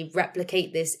family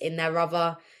replicate this in their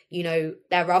other, you know,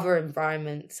 their other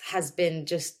environments has been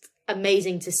just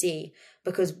amazing to see.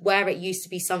 Because where it used to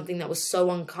be something that was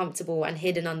so uncomfortable and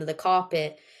hidden under the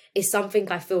carpet is something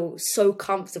I feel so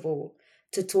comfortable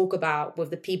to talk about with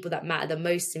the people that matter the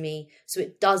most to me, so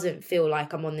it doesn't feel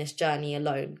like I'm on this journey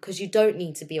alone, because you don't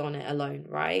need to be on it alone,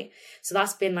 right? So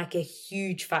that's been like a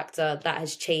huge factor that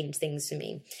has changed things for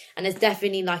me. And it's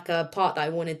definitely like a part that I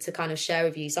wanted to kind of share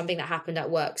with you, something that happened at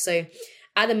work. So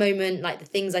at the moment, like the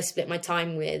things I split my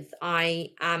time with,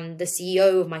 I am the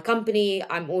CEO of my company.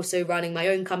 I'm also running my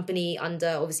own company under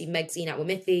obviously Zeenat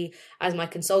Wamithi as my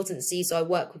consultancy. So I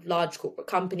work with large corporate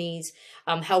companies,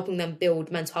 helping them build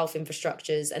mental health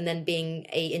infrastructures, and then being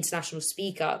a international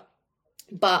speaker.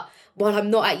 But while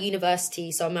I'm not at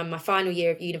university, so I'm in my final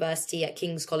year of university at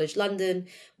King's College London,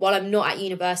 while I'm not at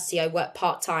university, I work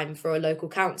part-time for a local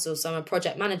council. So I'm a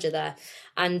project manager there.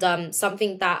 And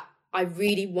something that I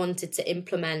really wanted to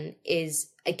implement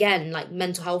is, again, like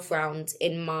mental health rounds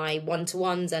in my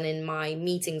one-to-ones and in my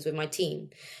meetings with my team.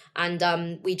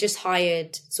 And we just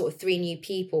hired sort of 3 new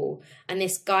people. And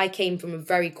this guy came from a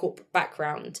very corporate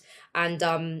background. And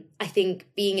I think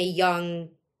being a young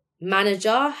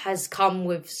manager has come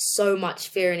with so much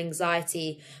fear and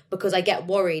anxiety, because I get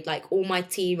worried, like all my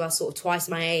team are sort of twice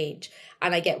my age,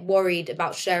 and I get worried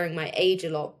about sharing my age a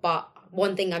lot. But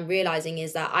one thing I'm realizing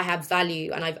is that I have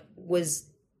value, and I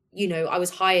was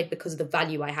hired because of the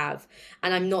value I have,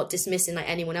 and I'm not dismissing like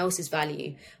anyone else's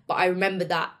value. But I remember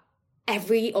that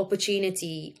every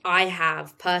opportunity I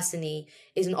have personally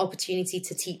is an opportunity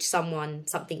to teach someone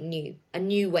something new, a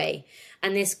new way.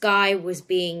 And this guy was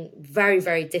being very,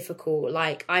 very difficult.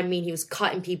 Like, I mean, he was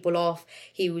cutting people off.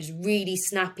 He was really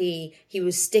snappy. He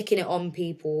was sticking it on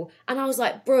people. And I was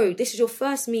like, bro, this is your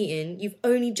first meeting. You've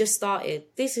only just started.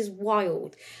 This is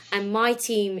wild. And my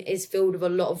team is filled with a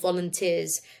lot of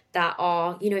volunteers that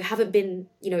are, you know, haven't been,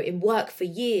 you know, in work for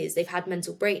years. They've had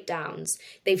mental breakdowns.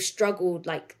 They've struggled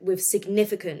like with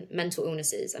significant mental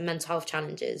illnesses and mental health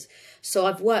challenges. So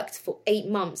I've worked for 8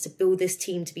 months to build this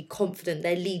team to be confident.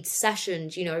 They lead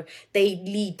sessions, you know, they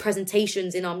lead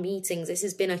presentations in our meetings. This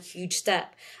has been a huge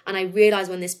step. And I realized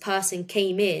when this person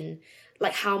came in,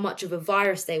 like how much of a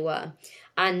virus they were.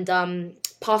 And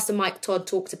Pastor Mike Todd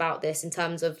talked about this in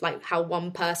terms of like how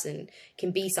one person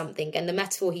can be something. And the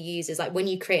metaphor he uses, like when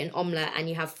you create an omelette and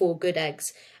you have 4 good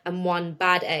eggs and 1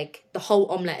 bad egg, the whole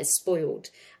omelette is spoiled.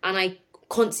 And I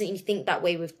constantly think that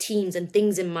way with teams and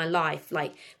things in my life.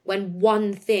 Like when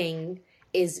one thing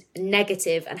is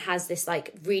negative and has this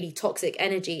like really toxic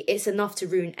energy, it's enough to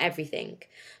ruin everything.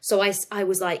 So I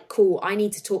was like, cool, I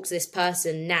need to talk to this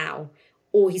person now,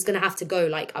 or he's going to have to go.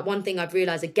 Like, one thing I've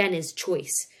realized again is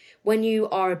choice. when you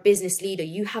are a business leader,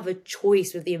 you have a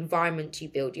choice with the environment you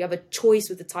build. You have a choice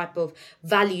with the type of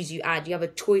values you add. You have a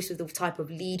choice with the type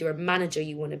of leader and manager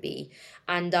you want to be.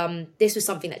 And this was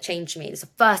something that changed me. It's the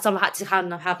first time I had to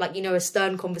kind of have like, you know, a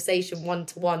stern conversation,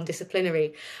 one-to-one,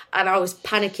 disciplinary. And I was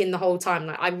panicking the whole time.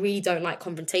 Like, I really don't like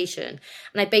confrontation.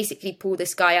 And I basically pulled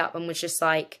this guy up and was just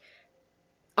like,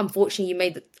 unfortunately, you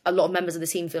made a lot of members of the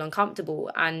team feel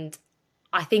uncomfortable. And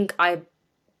I think I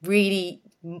really,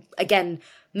 again,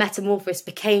 Metamorphosis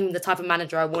became the type of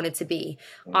manager I wanted to be.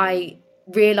 I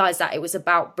realized that it was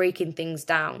about breaking things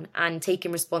down and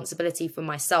taking responsibility for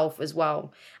myself as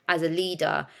well as a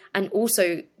leader. And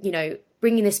also, you know,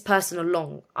 bringing this person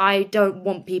along. I don't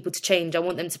want people to change. I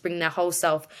want them to bring their whole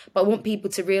self. But I want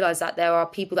people to realize that there are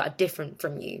people that are different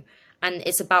from you. And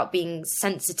it's about being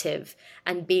sensitive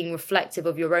and being reflective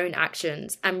of your own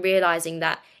actions and realizing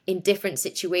that in different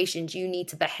situations, you need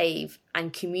to behave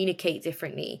and communicate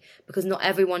differently, because not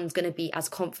everyone's going to be as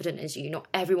confident as you. Not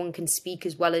everyone can speak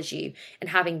as well as you,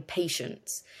 and having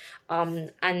patience.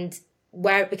 And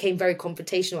where it became very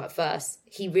confrontational at first,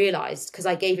 he realized, because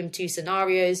I gave him 2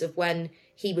 scenarios of when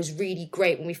he was really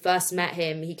great. When we first met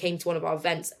him, he came to one of our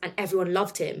events and everyone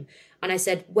loved him. And I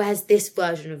said, where's this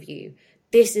version of you?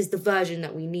 This is the version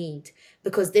that we need,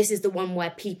 because this is the one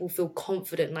where people feel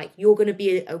confident. Like, you're going to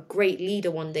be a great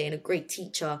leader one day and a great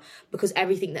teacher because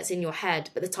everything that's in your head,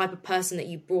 but the type of person that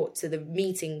you brought to the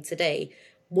meeting today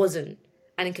wasn't,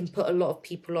 and it can put a lot of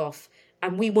people off.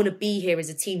 And we want to be here as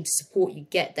a team to support you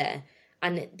get there.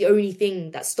 And the only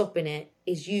thing that's stopping it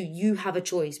is you. You have a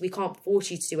choice. We can't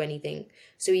force you to do anything.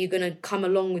 So you're going to come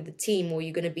along with the team, or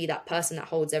you're going to be that person that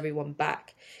holds everyone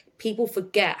back. People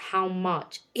forget how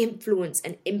much influence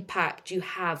and impact you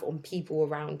have on people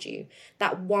around you.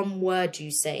 That one word you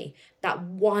say, that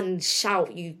one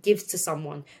shout you give to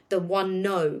someone, the one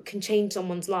no can change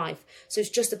someone's life. So it's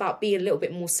just about being a little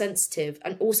bit more sensitive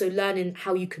and also learning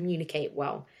how you communicate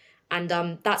well. And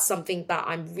that's something that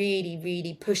I'm really,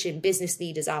 really pushing business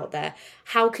leaders out there.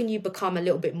 How can you become a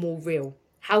little bit more real?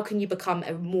 How can you become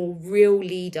a more real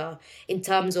leader in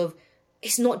terms of,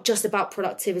 it's not just about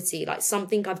productivity. Like,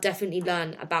 something I've definitely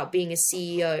learned about being a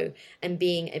CEO and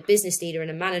being a business leader and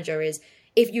a manager is,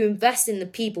 if you invest in the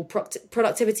people,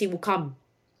 productivity will come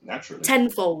Naturally.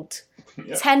 Tenfold.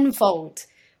 Yep. Tenfold,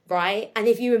 right? And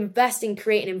if you invest in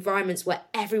creating environments where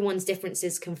everyone's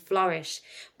differences can flourish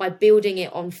by building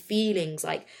it on feelings,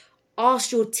 like,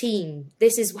 ask your team.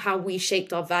 This is how we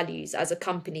shaped our values as a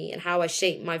company and how I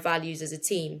shaped my values as a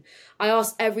team. I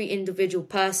asked every individual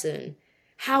person,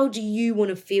 how do you want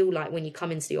to feel like when you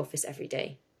come into the office every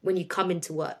day? When you come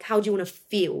into work, how do you want to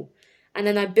feel? And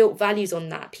then I built values on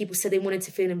that. People said they wanted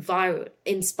to feel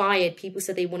inspired. People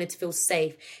said they wanted to feel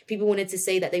safe. People wanted to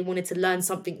say that they wanted to learn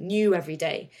something new every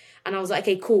day. And I was like,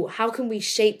 okay, cool. How can we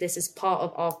shape this as part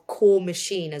of our core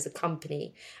machine as a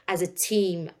company, as a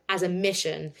team, as a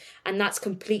mission? And that's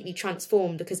completely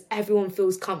transformed, because everyone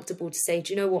feels comfortable to say,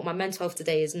 do you know what? My mental health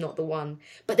today is not the one.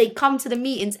 But they come to the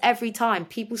meetings every time.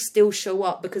 People still show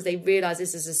up because they realize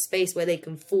this is a space where they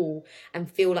can fall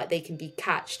and feel like they can be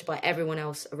catched by everyone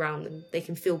else around them. They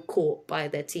can feel caught by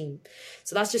their team.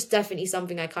 So that's just definitely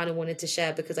something I kind of wanted to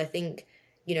share, because I think,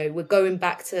 you know, we're going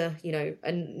back to, you know,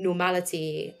 a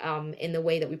normality in the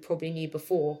way that we probably knew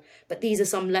before. But these are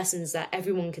some lessons that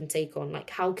everyone can take on. Like,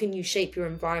 how can you shape your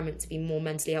environment to be more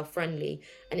mentally health friendly?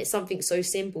 And it's something so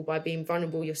simple, by being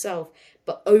vulnerable yourself,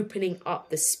 but opening up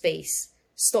the space.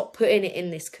 Stop putting it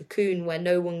in this cocoon where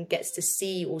no one gets to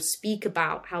see or speak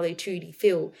about how they truly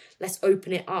feel. Let's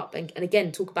open it up and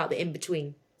again, talk about the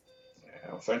in-between.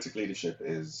 Yeah, authentic leadership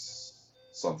is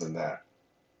something that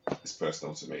is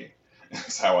personal to me.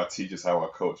 It's how I teach, it's how I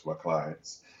coach my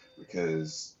clients,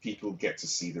 because people get to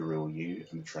see the real you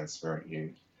and the transparent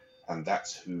you, and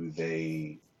that's who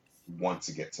they want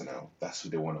to get to know. That's who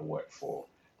they want to work for.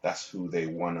 That's who they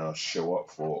want to show up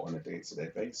for on a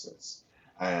day-to-day basis.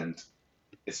 And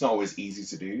it's not always easy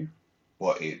to do,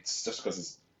 but it's just because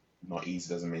it's not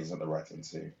easy doesn't mean it's not the right thing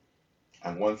to do.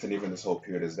 And one thing, even this whole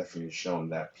period has definitely shown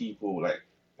that people, like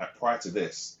prior to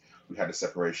this, we had a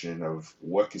separation of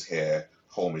work is here,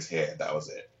 home is here, that was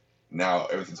it. Now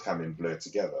everything's coming blurred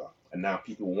together. And now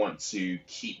people want to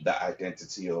keep that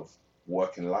identity of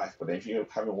work and life. But then if you're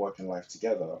having work and life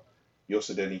together, you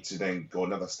also then need to then go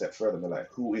another step further and be like,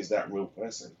 who is that real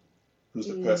person? Who's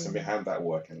the person behind that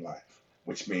work and life?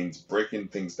 Which means breaking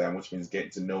things down, which means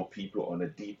getting to know people on a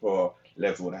deeper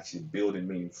level and actually building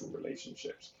meaningful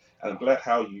relationships. And I'm glad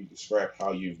how you described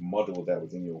how you've modeled that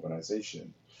within your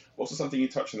organization. Also something you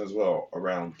touched on as well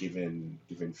around giving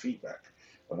feedback.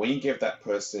 And when you give that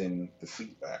person the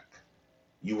feedback,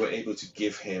 you were able to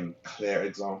give him clear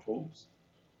examples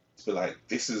to be like,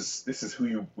 this is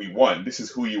who we want, this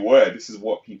is who you were, this is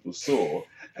what people saw,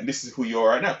 and this is who you are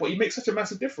right now. But it makes such a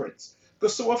massive difference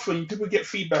because so often people get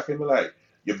feedback and be like,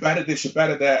 you're bad at this, you're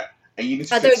bad at that, and you need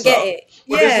to I don't fix get up. it.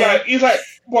 But it's Yeah. like he's like,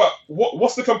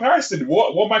 what's the comparison?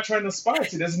 What am I trying to aspire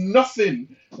to? There's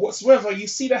nothing whatsoever. You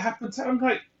see that happen to, I'm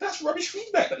like, that's rubbish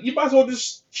feedback. You might as well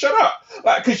just shut up.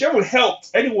 Like, because you haven't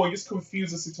helped anyone, just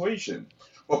confuse the situation.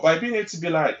 But by being able to be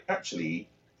like, actually,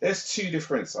 there's two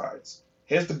different sides.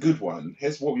 Here's the good one.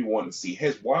 Here's what we want to see.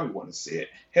 Here's why we want to see it.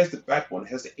 Here's the bad one.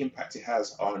 Here's the impact it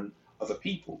has on other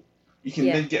people. You can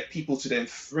Yeah. then get people to then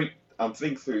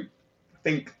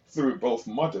think through both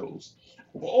models.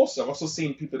 But also, I've also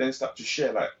seen people then start to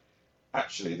share like,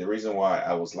 actually, the reason why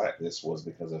I was like this was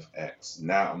because of X.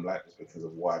 Now I'm like this because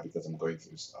of Y, because I'm going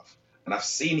through stuff. And I've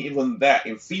seen even that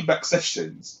in feedback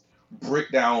sessions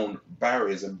break down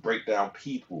barriers and break down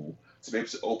people to be able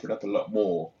to open up a lot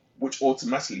more, which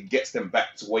automatically gets them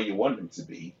back to where you want them to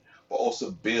be, but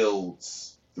also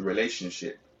builds the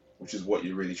relationship, which is what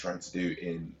you're really trying to do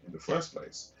in the first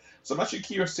place. So I'm actually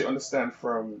curious to understand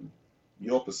from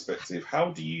your perspective,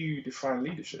 how do you define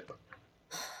leadership?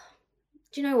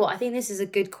 Do you know what? I think this is a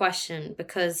good question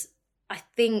because I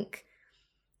think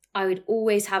I would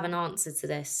always have an answer to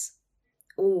this.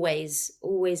 Always,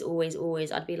 always, always,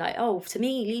 always. I'd be like, oh, to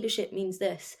me, leadership means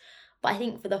this. But I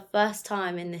think for the first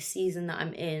time in this season that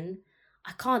I'm in,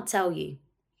 I can't tell you.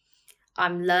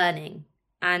 I'm learning.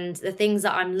 And the things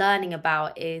that I'm learning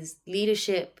about is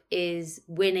leadership is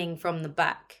winning from the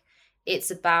back.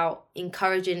 It's about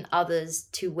encouraging others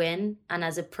to win. And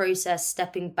as a process,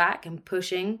 stepping back and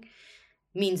pushing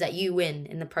means that you win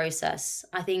in the process.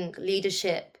 I think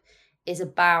leadership is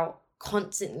about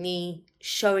constantly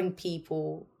showing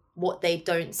people what they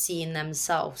don't see in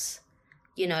themselves.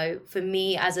 You know, for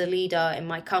me as a leader in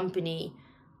my company,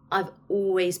 I've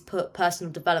always put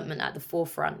personal development at the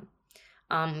forefront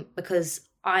because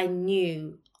I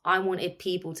knew I wanted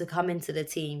people to come into the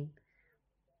team,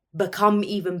 become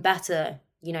even better,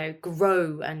 you know,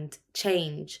 grow and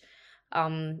change,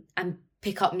 and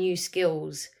pick up new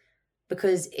skills.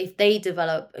 Because if they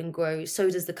develop and grow, so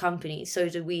does the company, so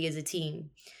do we as a team.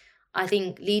 I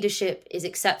think leadership is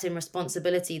accepting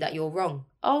responsibility that you're wrong.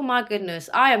 Oh my goodness,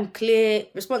 I am clear.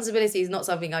 Responsibility is not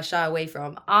something I shy away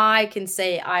from. I can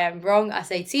say I am wrong. I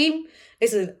say, team,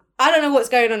 listen, I don't know what's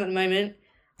going on at the moment.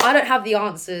 I don't have the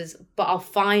answers, but I'll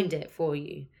find it for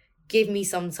you. Give me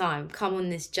some time. Come on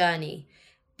this journey.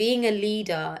 Being a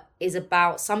leader is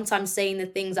about sometimes saying the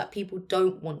things that people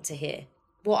don't want to hear.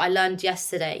 What I learned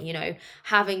yesterday, you know,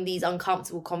 having these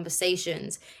uncomfortable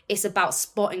conversations. It's about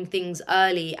spotting things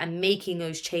early and making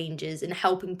those changes and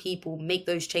helping people make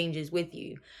those changes with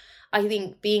you. I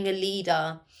think being a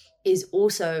leader is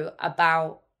also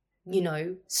about, you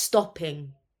know,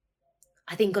 stopping.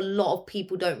 I think a lot of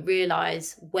people don't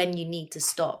realize when you need to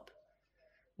stop,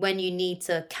 when you need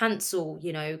to cancel,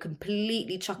 you know,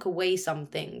 completely chuck away some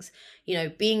things. You know,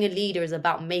 being a leader is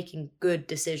about making good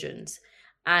decisions.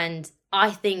 And I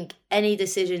think any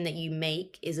decision that you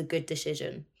make is a good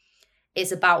decision.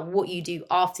 It's about what you do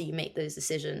after you make those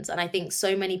decisions. And I think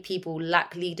so many people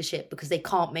lack leadership because they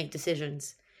can't make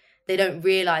decisions. They don't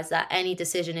realize that any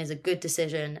decision is a good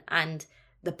decision. And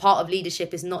the part of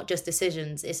leadership is not just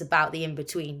decisions, it's about the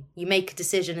in-between. You make a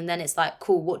decision and then it's like,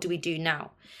 cool, what do we do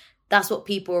now? That's what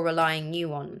people are relying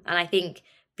you on. And I think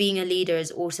being a leader is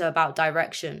also about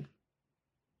direction.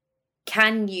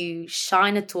 Can you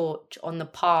shine a torch on the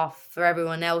path for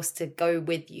everyone else to go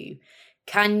with you?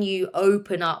 Can you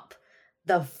open up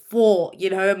the fort?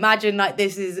 You know, imagine like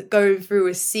this is going through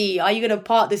a sea. Are you going to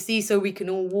part the sea so we can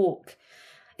all walk?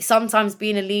 Sometimes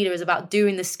being a leader is about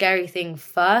doing the scary thing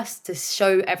first to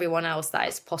show everyone else that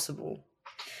it's possible.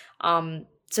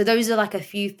 So those are like a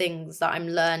few things that I'm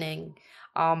learning.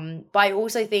 But I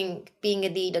also think being a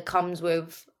leader comes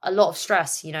with a lot of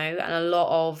stress, you know, and a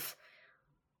lot of,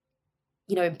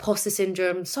 you know, imposter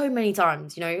syndrome so many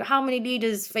times. You know, how many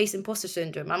leaders face imposter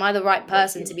syndrome? Am I the right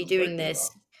person to be doing Regular.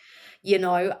 this? You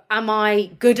know, am I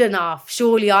good enough?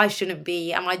 Surely I shouldn't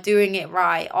be. Am I doing it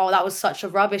right? Oh, that was such a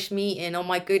rubbish meeting. Oh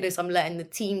my goodness, I'm letting the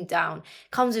team down.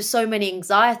 Comes with so many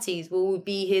anxieties. Will we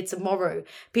be here tomorrow?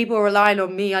 People are relying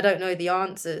on me. I don't know the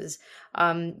answers.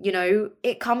 You know,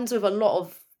 it comes with a lot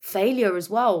of failure as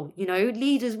well. You know,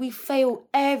 leaders, we fail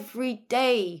every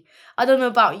day. I don't know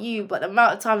about you, but the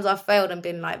amount of times I've failed and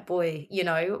been like, boy, you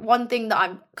know, one thing that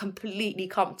I'm completely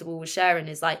comfortable with sharing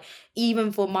is like,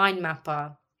 even for Mind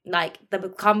Mapper, like the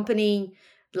company,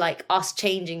 like us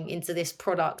changing into this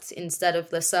product instead of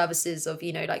the services of,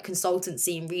 you know, like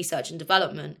consultancy and research and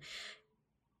development.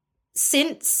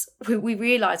 Since we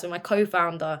realized with my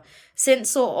co-founder,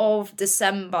 since sort of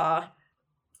December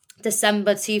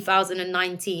December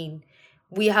 2019,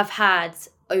 we have had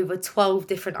over 12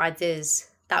 different ideas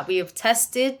that we have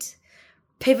tested,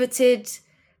 pivoted,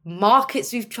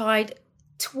 markets we've tried,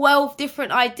 12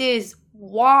 different ideas.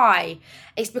 Why?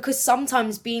 It's because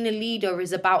sometimes being a leader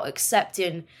is about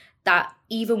accepting that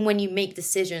even when you make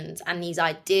decisions and these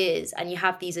ideas and you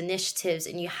have these initiatives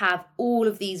and you have all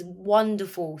of these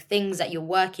wonderful things that you're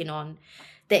working on,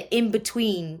 that in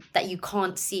between that you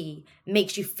can't see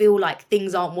makes you feel like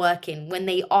things aren't working when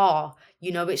they are.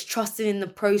 You know, it's trusting in the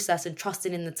process and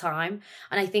trusting in the time.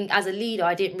 And I think as a leader,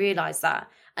 I didn't realize that.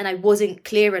 And I wasn't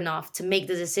clear enough to make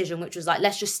the decision, which was like,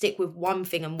 let's just stick with one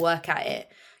thing and work at it.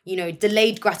 You know,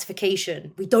 delayed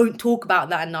gratification. We don't talk about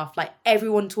that enough. Like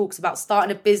everyone talks about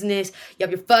starting a business. You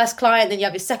have your first client, then you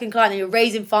have your second client, then you're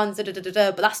raising funds,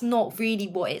 but that's not really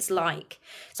what it's like.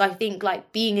 So I think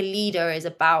like being a leader is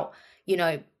about, you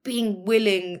know, being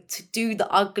willing to do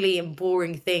the ugly and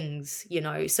boring things, you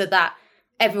know, so that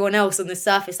everyone else on the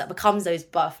surface that becomes those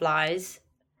butterflies,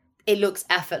 it looks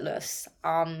effortless.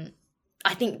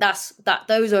 I think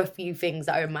those are a few things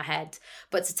that are in my head.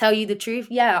 But to tell you the truth,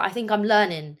 yeah, I think I'm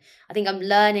learning. I think I'm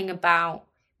learning about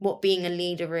what being a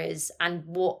leader is and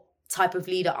what type of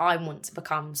leader I want to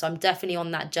become. So I'm definitely on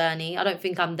that journey. I don't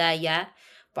think I'm there yet,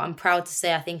 but I'm proud to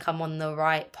say I think I'm on the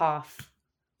right path.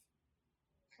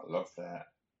 I love that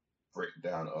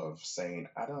breakdown of saying,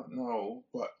 I don't know,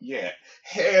 but yeah,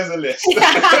 here's a list.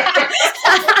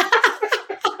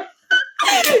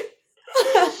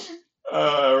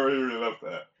 I really, really love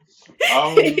that.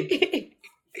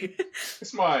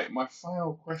 It's my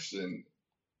final question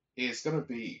is going to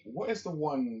be, what is the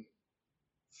one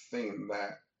thing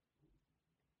that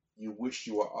you wish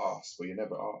you were asked, but you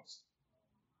never asked?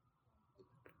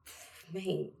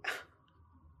 Mate.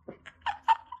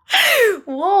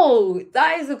 Whoa,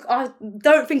 I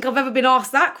don't think I've ever been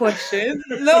asked that question.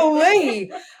 No way.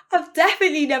 I've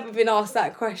definitely never been asked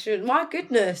that question. My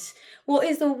goodness. What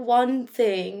is the one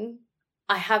thing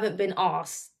I haven't been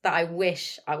asked that I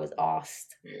wish I was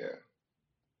asked? Yeah.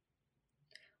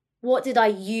 What did I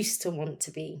used to want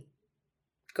to be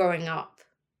growing up?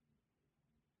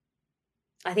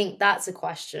 I think that's a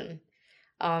question.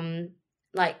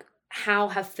 Like, how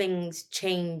have things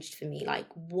changed for me? Like,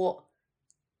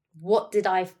 what did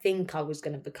I think I was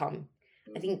going to become?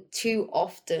 I think too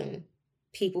often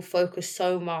people focus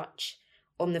so much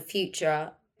on the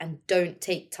future and don't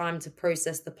take time to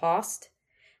process the past.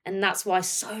 And that's why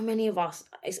so many of us,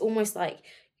 it's almost like,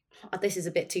 this is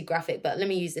a bit too graphic, but let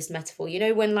me use this metaphor. You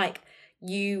know, when like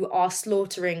you are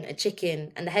slaughtering a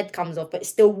chicken and the head comes off, but it's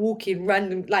still walking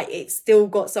random, like it's still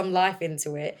got some life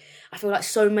into it. I feel like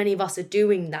so many of us are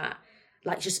doing that,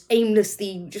 like just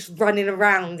aimlessly just running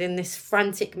around in this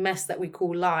frantic mess that we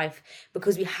call life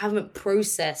because we haven't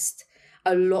processed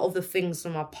a lot of the things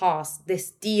from our past.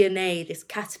 This DNA, this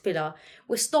caterpillar,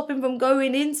 we're stopping from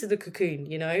going into the cocoon,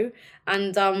 you know?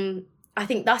 And I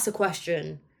think that's a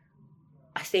question.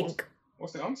 I think...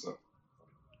 What's the answer?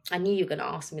 I knew you were going to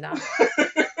ask me that.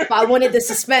 But I wanted the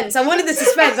suspense. I was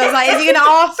like, is he going to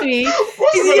ask me? Is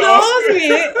he going to ask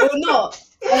me or not?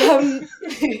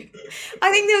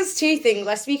 I think there's two things.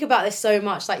 I speak about this so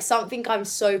much. Like something I'm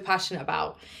so passionate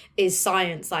about is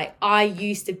science. Like I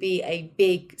used to be a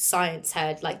big science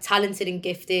head, like talented and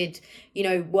gifted, you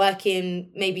know, working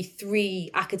maybe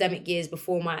 3 academic years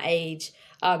before my age,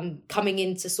 coming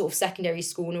into sort of secondary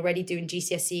school and already doing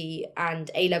GCSE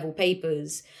and A-level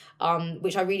papers,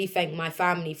 which I really thank my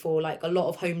family for, like a lot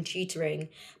of home tutoring.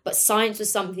 But science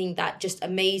was something that just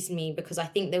amazed me because I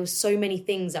think there was so many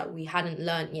things that we hadn't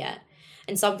learnt yet.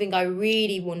 And something I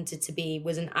really wanted to be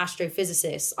was an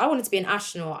astrophysicist. I wanted to be an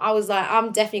astronaut. I was like,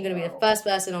 I'm definitely going to be the first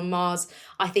person on Mars.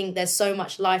 I think there's so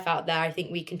much life out there. I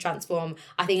think we can transform.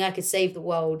 I think I could save the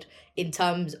world in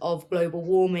terms of global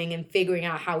warming and figuring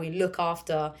out how we look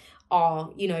after our,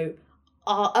 you know,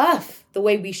 our Earth the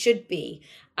way we should be.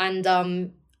 And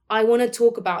I want to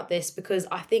talk about this because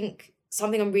I think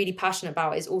something I'm really passionate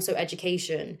about is also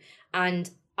education. And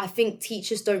I think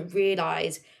teachers don't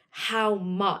realise how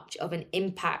much of an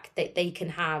impact that they can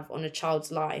have on a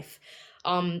child's life.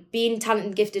 Being talented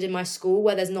and gifted in my school,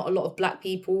 where there's not a lot of Black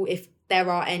people, if there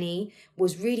are any,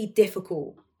 was really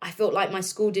difficult. I felt like my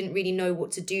school didn't really know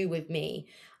what to do with me.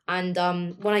 And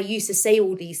when I used to say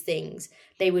all these things,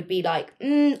 they would be like,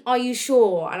 are you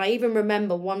sure? And I even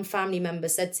remember one family member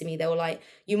said to me, they were like,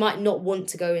 you might not want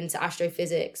to go into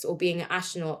astrophysics or being an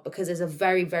astronaut because there's a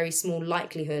very, very small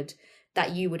likelihood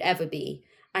that you would ever be.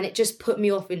 And it just put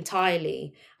me off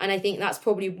entirely. And I think that's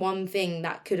probably one thing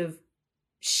that could have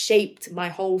shaped my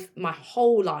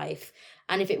whole life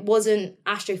And if it wasn't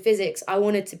astrophysics, I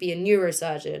wanted to be a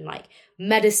neurosurgeon. Like,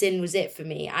 medicine was it for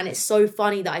me. And it's so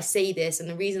funny that I say this. And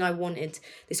the reason I wanted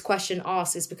this question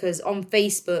asked is because on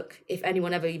Facebook, if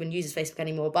anyone ever even uses Facebook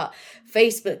anymore, but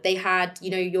Facebook, they had,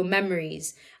 you know, your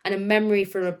memories, and a memory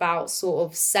from about sort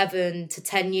of 7 to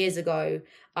 10 years ago,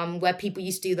 where people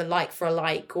used to do the like for a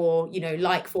like, or, you know,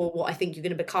 like for what I think you're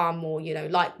going to become, or, you know,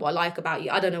 like what I like about you.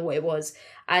 I don't know what it was.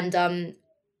 And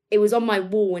it was on my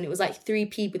wall, and it was like 3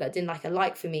 people that didn't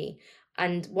like for me.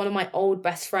 And one of my old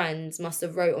best friends must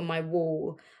have wrote on my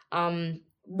wall,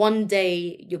 one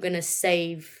day you're going to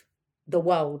save the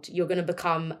world. You're going to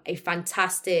become a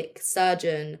fantastic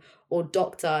surgeon or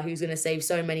doctor who's going to save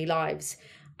so many lives.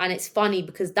 And it's funny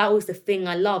because that was the thing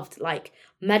I loved. Like,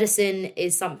 medicine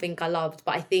is something I loved,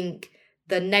 but I think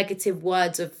the negative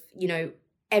words of, you know,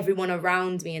 everyone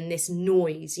around me and this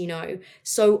noise, you know,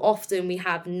 so often we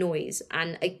have noise.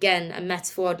 And again, a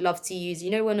metaphor I'd love to use,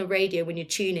 you know, on a radio, when you're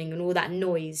tuning and all that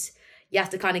noise, you have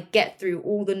to kind of get through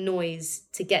all the noise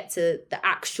to get to the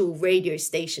actual radio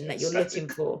station that you're looking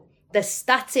for. The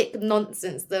static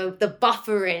nonsense, the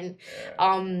buffering.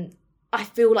 I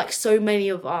feel like so many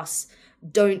of us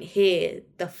don't hear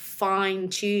the fine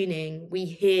tuning. We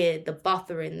hear the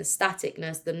buffering, the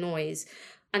staticness, the noise.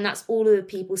 And that's all of the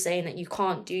people saying that you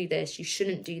can't do this, you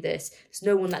shouldn't do this, there's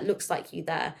no one that looks like you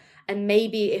there. And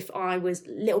maybe if I was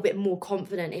a little bit more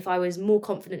confident, if I was more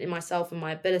confident in myself and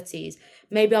my abilities,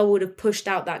 maybe I would have pushed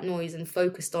out that noise and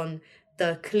focused on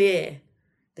the clear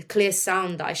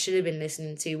sound that I should have been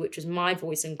listening to, which was my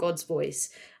voice and God's voice.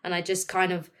 And I just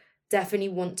kind of definitely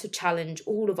want to challenge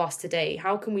all of us today.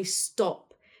 How can we stop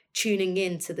tuning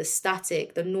in to the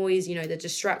static, the noise, you know, the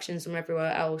distractions from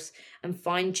everywhere else, and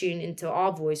fine tune into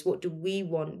our voice? What do we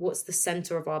want? What's the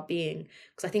center of our being?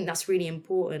 Because I think that's really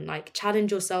important. Like,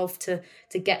 challenge yourself to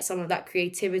get some of that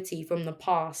creativity from the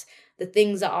past, the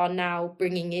things that are now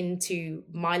bringing into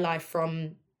my life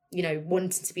from, you know,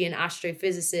 wanting to be an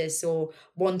astrophysicist or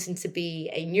wanting to be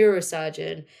a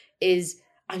neurosurgeon, is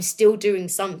I'm still doing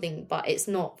something, but it's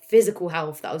not physical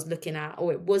health that I was looking at,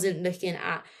 or it wasn't looking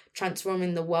at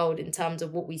transforming the world in terms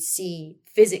of what we see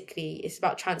physically. It's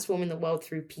about transforming the world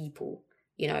through people,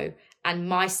 you know, and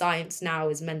my science now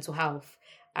is mental health.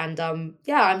 And I'm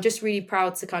just really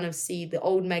proud to kind of see the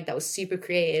old Meg that was super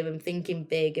creative and thinking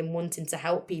big and wanting to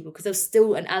help people, because there's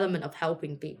still an element of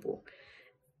helping people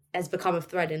has become a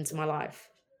thread into my life.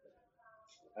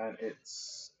 And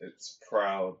it's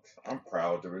proud. I'm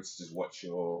proud to just watch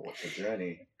your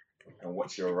journey and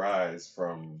watch your rise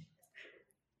from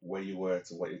where you were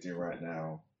to what you're doing right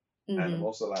now. And I'm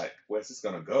also like, where's this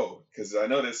gonna go? Because I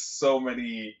know there's so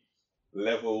many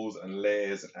levels and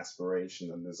layers and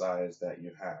aspirations and desires that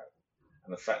you have.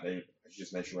 And the fact that, as you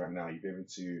just mentioned right now, you'll be able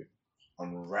to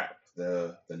unwrap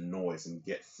the noise and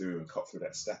get through and cut through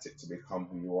that static to become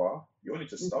who you are. You only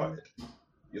just started.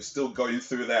 You're still going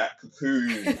through that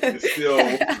cocoon. You're still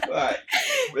like,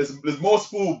 there's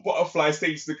multiple butterfly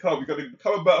stages to come. You've got to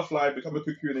become a butterfly, become a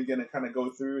cocoon again, and kind of go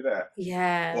through that.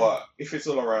 Yeah. But if it's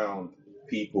all around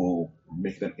people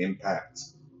making an impact,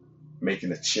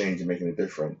 making a change and making a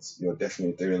difference, you're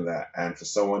definitely doing that. And for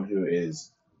someone who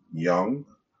is young,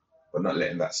 but not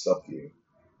letting that stop you,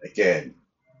 again,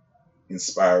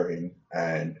 inspiring.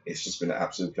 And it's just been an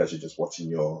absolute pleasure just watching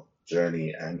your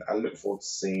journey. And I look forward to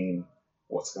seeing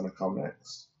what's going to come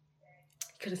next.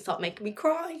 You're going to start making me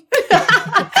cry.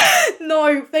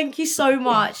 No, thank you so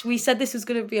much. We said this was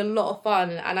going to be a lot of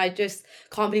fun, and I just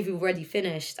can't believe we've already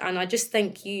finished. And I just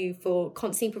thank you for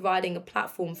constantly providing a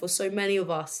platform for so many of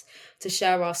us to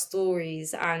share our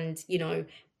stories and, you know,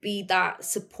 be that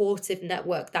supportive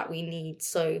network that we need.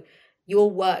 So your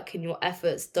work and your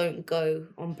efforts don't go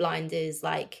on blind ears.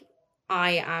 Like,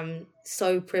 I am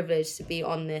so privileged to be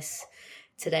on this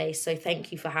today. So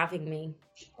thank you for having me.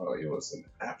 Oh, it was an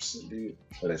absolute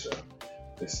pleasure.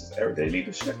 This is Everyday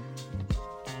Leadership.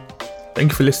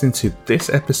 Thank you for listening to this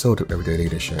episode of Everyday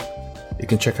Leadership. You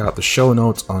can check out the show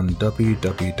notes on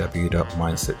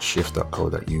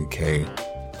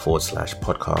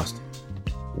www.mindsetshift.co.uk/podcast,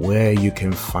 where you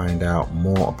can find out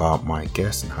more about my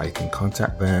guests and how you can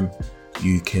contact them.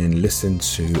 You can listen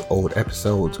to old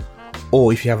episodes,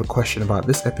 or if you have a question about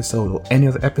this episode or any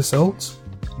other episodes,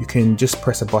 you can just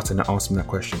press a button and ask me that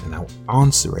question, and I'll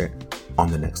answer it on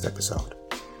the next episode.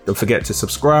 Don't forget to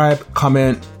subscribe,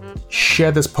 comment,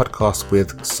 share this podcast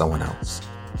with someone else.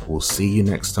 We'll see you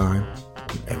next time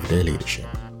in Everyday Leadership.